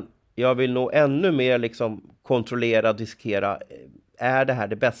 Men jag vill nog ännu mer liksom kontrollera, diskera. Är det här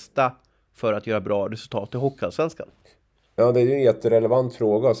det bästa för att göra bra resultat i Hockeyallsvenskan? Ja, det är ju en jätterelevant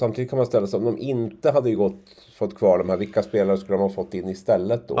fråga. Samtidigt kan man ställa sig, om de inte hade fått kvar de här, vilka spelare skulle de ha fått in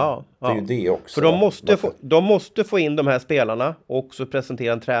istället då? Ja, det är ju det också. För de måste få in de här spelarna och också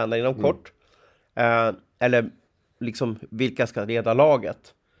presentera en tränare inom kort. Eller liksom vilka ska leda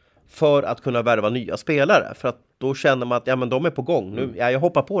laget för att kunna värva nya spelare. För att då känner man att ja, men de är på gång. Nu, jag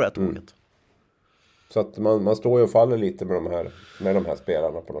hoppar på det här tåget. Så att man står ju och faller lite med de här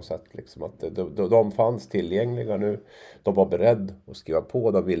spelarna på något sätt. Liksom. Att de fanns tillgängliga nu. De var beredda att skriva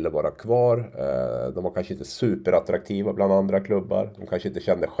på. De ville vara kvar. De var kanske inte superattraktiva bland andra klubbar. De kanske inte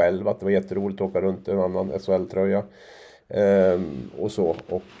kände själva att det var jätteroligt att åka runt i en annan SHL-tröja. Och så.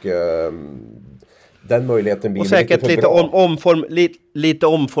 Och den möjligheten blir och säkert lite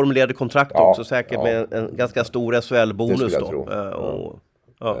omformulerade kontrakt också. Säkert med en ganska stor SHL-bonus då.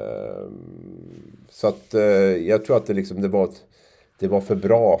 Så att jag tror att det var för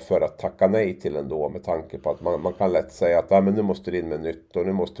bra för att tacka nej till ändå, med tanke på att man kan lätt säga att men nu måste det in med nytt och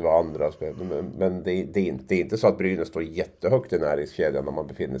nu måste vi ha andra spel. Men det är inte så att Brynäs står jättehögt i näringskedjan när man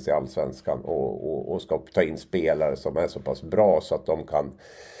befinner sig i Allsvenskan och ska ta in spelare som är så pass bra så att de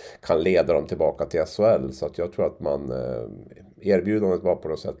kan leda dem tillbaka till SHL. Så att jag tror att erbjudandet var på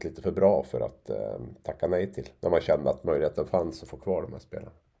något sätt lite för bra för att tacka nej till. När man kände att möjligheten fanns att få kvar de här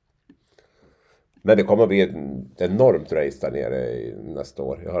spelarna. Men det kommer att bli ett enormt race där nere nästa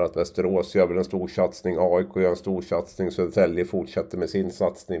år. Jag hör att Västerås gör väl en stor satsning. AIK gör en stor satsning. Södertälje fortsätter med sin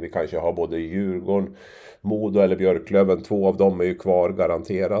satsning. Vi kanske har både Djurgården, Modo eller Björklöven. 2 av dem är ju kvar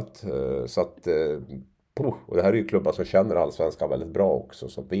garanterat. Så att och det här är ju klubbar som känner Allsvenskan väldigt bra också,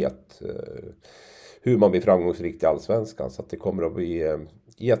 som vet hur man blir framgångsrik i Allsvenskan. Så att det kommer att bli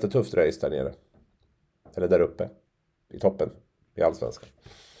jättetufft race där nere. Eller där uppe i toppen i Allsvenskan.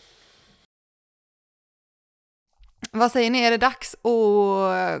 Vad säger ni, är det dags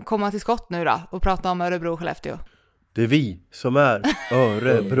att komma till skott nu då och prata om Örebro och Skellefteå? Det är vi som är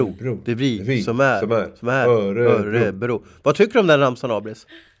Örebro. Det är vi som är Örebro. Vad tycker du om den ramsan, Abris?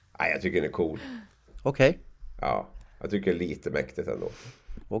 Nej, jag tycker den är cool. Okej. Ja, jag tycker det är lite mäktigt ändå.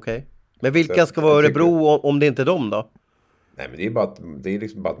 Okej. Men vilka ska vara Örebro om det inte är dem då? Nej, men det är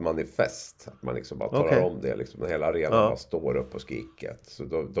liksom bara ett manifest. Att man liksom bara talar om det. Liksom, när hela arenan bara står upp och skriker. Så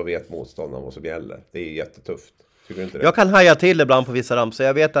då vet motståndaren vad som gäller. Det är jättetufft. Tycker du inte det? Jag kan haja till ibland på vissa ramsor.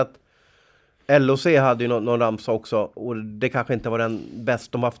 Jag vet att LOC hade ju någon ramsa också, och det kanske inte var den bästa.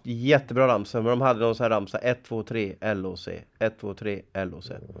 De har haft jättebra ramsa, men de hade någon sån här ramsa 1, 2, 3 LOC, 1, 2, 3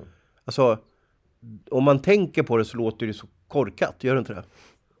 LOC. Alltså, om man tänker på det så låter det så korkat, gör det inte det?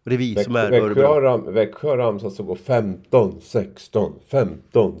 Och det är vi som är Örebro. Växjö ramsa så går 15, 16,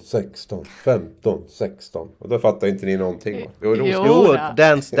 15, 16, 15, 16. Och då fattar inte ni någonting. Jo,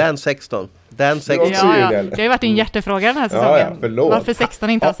 Dan 16. Dan 16. Ja. Det har ju varit en hjärtefråga den här säsongen. Förlåt. Varför 16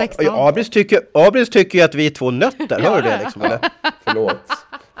 inte har 16? Abris tycker ju att vi är 2 nötter, hör du det liksom? Eller? Förlåt.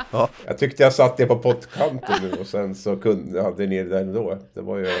 Ja. Jag tyckte jag satt det på pottkanten nu och sen så hade ni det ändå. Det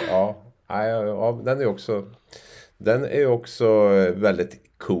var ju, den är ju också väldigt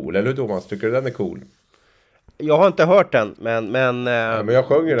cool. Eller hur, Thomas? Tycker du den är cool? Jag har inte hört den, men jag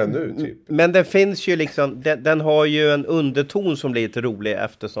sjunger den nu typ. Men den finns ju liksom, den har ju en underton som blir lite rolig,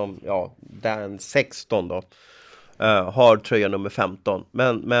 eftersom den 16 då har tröja nummer 15.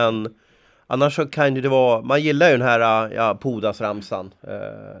 Men annars så kan ju det vara, man gillar ju den här Podas-ramsan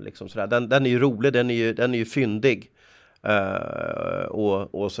liksom sådär. Den är ju rolig, den är ju fyndig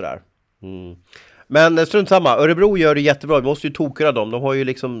och sådär. Men strunt samma, Örebro gör det jättebra. Vi måste ju tokra dem. De har ju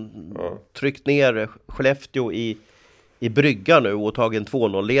liksom tryckt ner Skellefteå i brygga nu och tagit en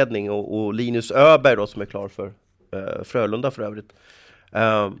 2-0-ledning. Och Linus Öberg då, som är klar för Frölunda för övrigt,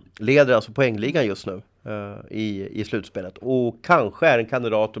 leder alltså poängligan just nu i slutspelet. Och kanske är en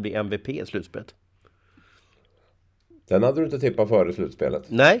kandidat att bli MVP i slutspelet. Den hade du inte tippat före slutspelet?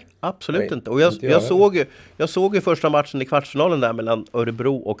 Nej, absolut inte. Och jag såg ju första matchen i kvartsfinalen där mellan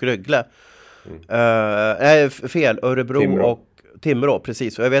Örebro och Rögle. Örebro och Timrå,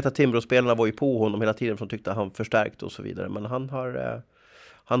 precis. Och jag vet att Timrå-spelarna var ju på honom hela tiden, för de tyckte att han förstärkte och så vidare. Men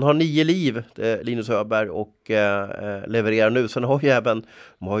han har 9 liv, Linus Öberg, och levererar nu. Sen har ju även,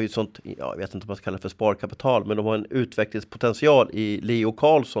 de har ju sånt, jag vet inte vad man ska kalla för sparkapital, men de har en utvecklingspotential i Leo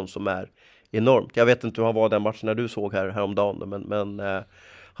Karlsson som är enormt. Jag vet inte hur han var den matchen när du såg häromdagen, men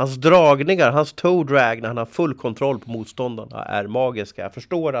hans dragningar, hans toe drag när han har full kontroll på motståndarna är magiska. Jag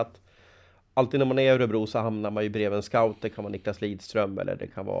förstår att alltid när man är i Örebro så hamnar man ju bredvid en scout. Det kan vara Niklas Lidström, eller det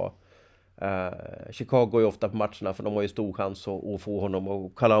kan vara Chicago är ofta på matcherna, för de har ju stor chans att få honom,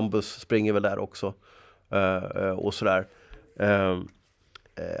 och Columbus springer väl där också och sådär.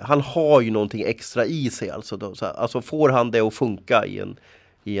 Han har ju någonting extra i sig, alltså får han det att funka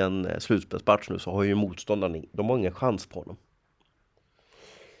i en slutspelsmatch nu, så har ju motståndarna, de har ingen chans på honom.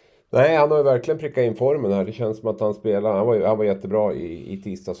 Nej, han har ju verkligen prickat in formen här. Det känns som att han spelar. Han var jättebra i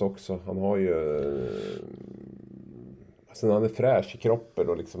tisdags också. Han har ju... Alltså när han är fräsch i kroppen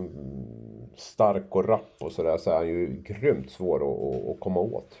och liksom stark och rapp och sådär, så är han ju grymt svår att komma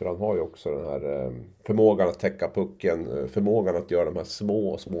åt. För han har ju också den här förmågan att täcka pucken. Förmågan att göra de här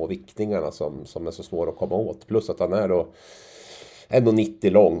små viktningarna som är så svåra att komma åt. Plus att han är då ändå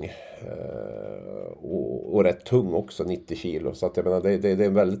 90 lång och rätt tung också, 90 kilo. Så att jag menar, det är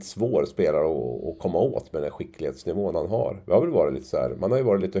en väldigt svår spelare att komma åt med den skicklighetsnivån han har. Det har väl varit lite så här, man har ju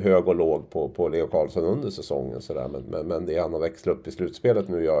varit lite hög och låg på Leo Karlsson under säsongen så där, men det han har växlat upp i slutspelet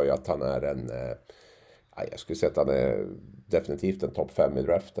nu gör ju att han är jag skulle säga att han är definitivt en topp 5 i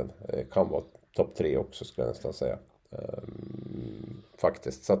draften. Kan vara topp 3 också, skulle jag nästan säga.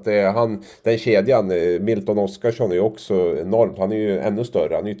 Faktiskt. Så att den kedjan, Milton Oskarsson är ju också enormt. Han är ju ännu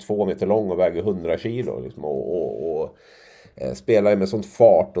större. Han är ju 2 meter lång och väger 100 kilo liksom, och spelar med sånt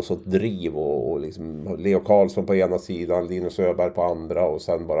fart och sånt driv och liksom Leo Karlsson på ena sidan, Linus Öberg på andra, och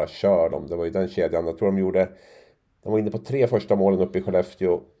sen bara kör de. Det var ju den kedjan. Jag tror de var inne på 3 första målen uppe i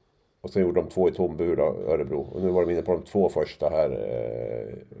Skellefteå. Och sen gjorde de 2 i tombur då, Örebro. Och nu var de inne på de 2 första här.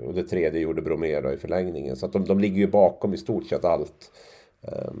 Och det 3:e gjorde Bromé då i förlängningen. Så att de ligger ju bakom i stort sett allt.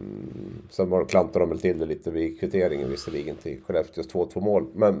 Sen klantade de väl till det lite vid kvitteringen visserligen till Skellefteås 2-2 mål.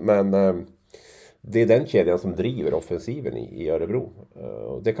 Men det är den kedjan som driver offensiven i Örebro.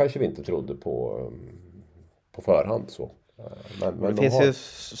 Och det kanske vi inte trodde på förhand så. Men det finns ju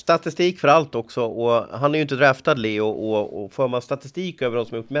statistik för allt också, och han är ju inte draftad, Leo, och får man statistik över de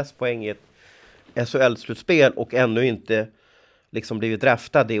som har gjort mest poäng i ett SHL-slutspel och ännu inte liksom blivit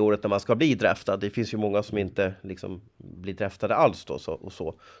draftad det året när man ska bli draftad. Det finns ju många som inte liksom blir draftade alls då,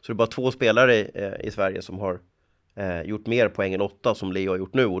 så det är bara 2 spelare i Sverige som har gjort mer poäng än 8 som Leo har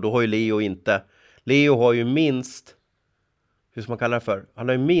gjort nu, och då har ju Leo har ju minst, hur ska man kalla det för, han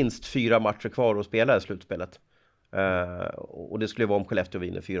har ju minst 4 matcher kvar att spela i slutspelet. Och det skulle vara om Skellefteå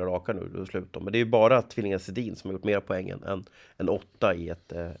vinner 4 raka nu då slutar. Men det är ju bara tvillingen Sedin som har gjort mer poäng än 8 i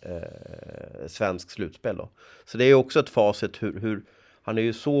ett svenskt slutspel då. Så det är ju också ett facit hur han är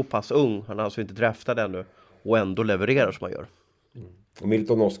ju så pass ung, han är alltså inte draftad ännu, och ändå levererar som han gör. Och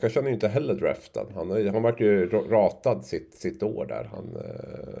Milton Oskarsson är ju inte heller draftad. Han varit ju ratad sitt år där.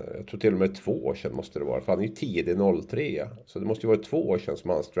 Jag tror till och med 2 år sedan måste det vara. För han är ju tidig 03. Så det måste ju vara 2 år sedan som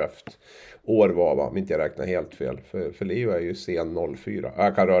hans draftår var, va? Om inte jag räknar helt fel. För Leo är ju sen 04.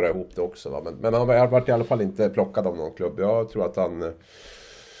 Jag kan röra ihop det också, va? Men han har varit i alla fall inte plockad av någon klubb. Jag tror att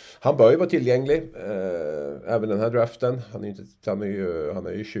han bör ju vara tillgänglig. Även den här draften. Han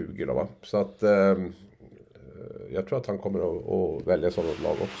är ju 20 då, va? Så att... jag tror att han kommer att välja sådant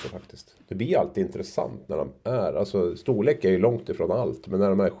lag också faktiskt. Det blir alltid intressant när de är... Alltså storlek är ju långt ifrån allt. Men när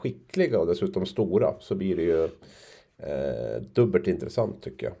de är skickliga och dessutom stora så blir det ju dubbelt intressant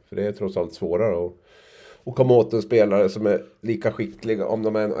tycker jag. För det är trots allt svårare att komma åt en spelare som är lika skickliga. Om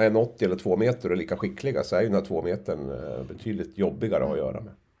de är 1,80 eller 2 meter och lika skickliga så är ju den här 2 metern betydligt jobbigare att göra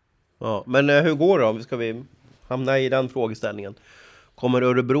med. Ja, men hur går det då? Ska vi hamna i den frågeställningen? Kommer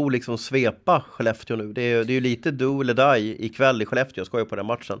Örebro liksom svepa Skellefteå nu? Det är ju lite do eller die ikväll i Skellefteå. Jag ska ju på den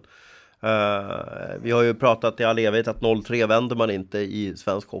matchen. Vi har ju pratat i all evighet att 0-3 vänder man inte i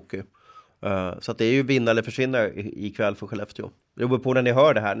svensk hockey. Så att det är ju vinna eller försvinna ikväll för Skellefteå. Det beror på när ni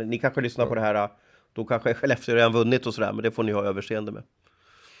hör det här. Ni kanske lyssnar på det här. Då kanske Skellefteå redan vunnit och sådär. Men det får ni ha överseende med.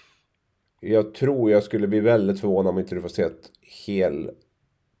 Jag tror jag skulle bli väldigt förvånad om inte du får se ett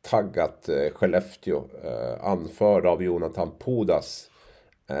heltaggat Skellefteå anförd av Jonathan Pudas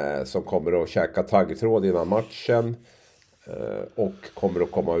som kommer att käka taggtråd innan matchen och kommer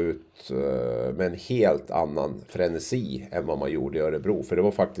att komma ut med en helt annan frenesi än vad man gjorde i Örebro. För det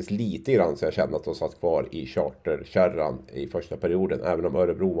var faktiskt lite grann så jag kände att de satt kvar i charterkärran i första perioden. Även om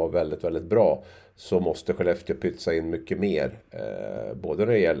Örebro var väldigt, väldigt bra så måste Skellefteå pytsa in mycket mer. Både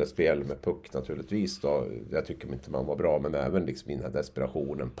när det gäller spel med puck naturligtvis då. Jag tycker inte man var bra, men även liksom den här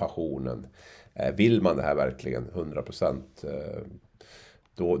desperationen, passionen. Vill man det här verkligen 100%?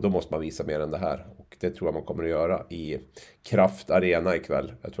 Då måste man visa mer än det här. Och det tror jag man kommer att göra i Kraft Arena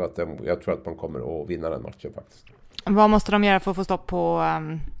ikväll. Jag tror att man kommer att vinna den matchen faktiskt. Vad måste de göra för att få stopp på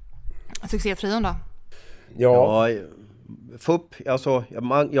succétrion då? Ja, få upp, alltså,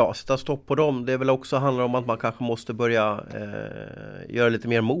 sätta stopp på dem. Det är väl också handlar om att man kanske måste börja göra lite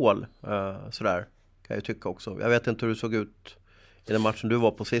mer mål. Sådär, kan jag tycka också. Jag vet inte hur det såg ut i den matchen du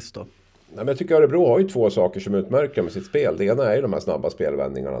var på sist då. Nej, men jag tycker Örebro har ju 2 saker som utmärker med sitt spel. Det ena är ju de här snabba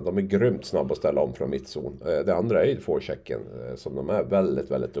spelvändningarna. De är grymt snabba att ställa om från mittzon. Det andra är ju forechecken som de är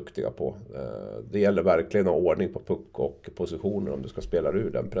väldigt, väldigt duktiga på. Det gäller verkligen att ha ordning på puck och positioner om du ska spela ur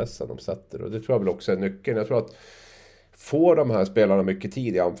den pressen de sätter. Och det tror jag väl också är nyckeln. Jag tror att får de här spelarna mycket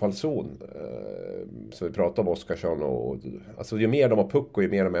tid i anfallszon, så vi pratar om Oskarsson och alltså ju mer de har puck och ju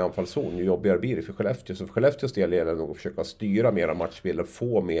mer de är i anfallszon, ju jobbigare blir det för Skellefteå. Så för Skellefteås del gäller det nog att försöka styra mera matchbilder,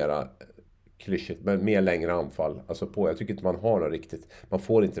 få mera klyschigt, men mer längre anfall. Alltså jag tycker inte man har något riktigt, man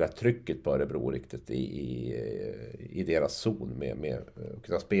får inte det här trycket på Örebro riktigt i deras zon med att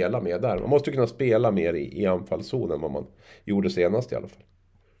kunna spela mer där. Man måste kunna spela mer i anfallszonen än vad man gjorde senast i alla fall.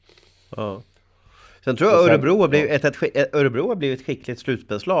 Ja. Sen tror jag Örebro har blivit ett skickligt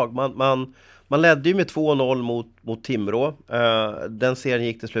slutspelslag. Man ledde ju med 2-0 mot Timrå. Den serien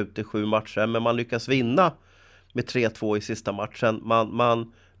gick till slut i 7 matcher, men man lyckas vinna med 3-2 i sista matchen.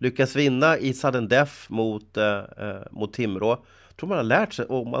 Man lyckas vinna i sudden death mot Timrå. Jag tror man har lärt sig,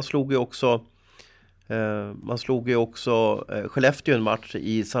 och man slog ju också Skellefteå en match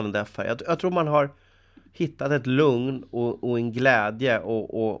i sudden death här. Jag tror man har hittat ett lugn och en glädje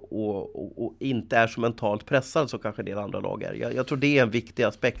och inte är så mentalt pressad som kanske en del andra lag är. Jag tror det är en viktig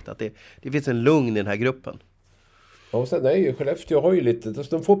aspekt, att det finns en lugn i den här gruppen. Ja, och sen är ju Skellefteå har ju lite,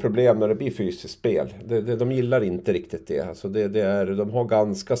 de får problem när det blir fysiskt spel. De gillar inte riktigt det. Alltså de har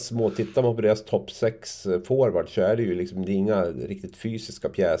ganska små, tittar man på deras topp 6 forward så är det ju liksom, det är inga riktigt fysiska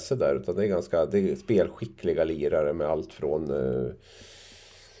pjäser där, utan det är spelskickliga lirare med allt från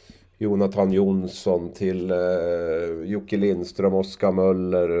Jonathan Jonsson till Jocke Lindström, Oskar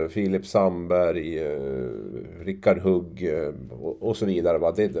Möller, Filip Sandberg, Rickard Hugg och så vidare.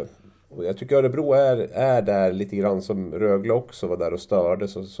 Va? Och jag tycker Örebro är där lite grann som Rögle också var där och störde.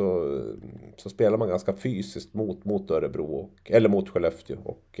 Så spelar man ganska fysiskt mot Örebro eller mot Skellefteå.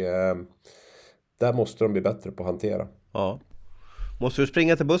 Och där måste de bli bättre på att hantera. Ja. Måste du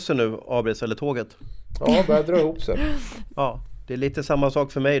springa till bussen nu, Abris, eller tåget? Ja, börjar dra ihop sig. Ja. Det är lite samma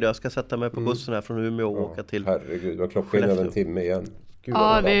sak för mig då. Jag ska sätta mig på bussen här från Umeå och åka till herregud, vad klockan är en timme igen. Gud,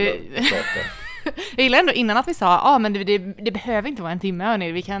 ja, jag gillar ändå innan att vi sa men det behöver inte vara en timme,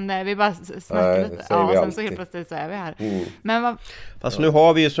 hörni. Vi bara snackar lite. Ja, sen så helt plötsligt så är vi här. Men fast nu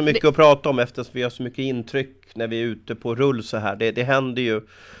har vi ju så mycket att prata om eftersom vi har så mycket intryck när vi är ute på rull så här. Det händer ju.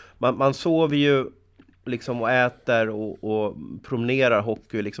 Man sover ju liksom och äter och promenerar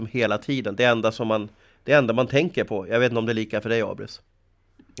hockey liksom hela tiden. Det enda som man det enda man tänker på. Jag vet inte om det är lika för dig, Abris.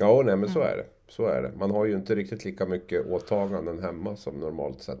 Ja, nej men så är det. Så är det. Man har ju inte riktigt lika mycket åtaganden hemma som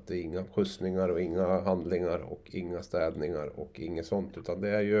normalt sett. Det är inga skjutsningar och inga handlingar och inga städningar och inget sånt. Utan det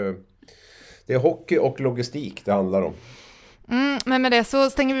är hockey och logistik det handlar om. Men med det så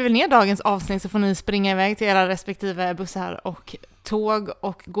stänger vi väl ner dagens avsnitt, så får ni springa iväg till era respektive bussar och tåg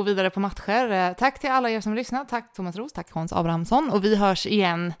och gå vidare på matcher. Tack till alla er som lyssnat. Tack Thomas Roos, tack Hans Abrahamsson. Och vi hörs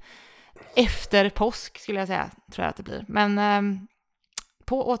igen efter påsk skulle jag säga, tror jag att det blir. Men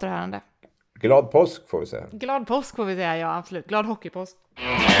på återhörande. Glad påsk får vi säga. Glad påsk får vi säga, ja absolut. Glad hockeypåsk.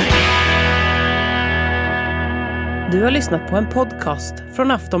 Du har lyssnat på en podcast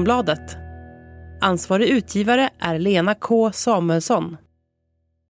från Aftonbladet. Ansvarig utgivare är Lena K. Samuelsson.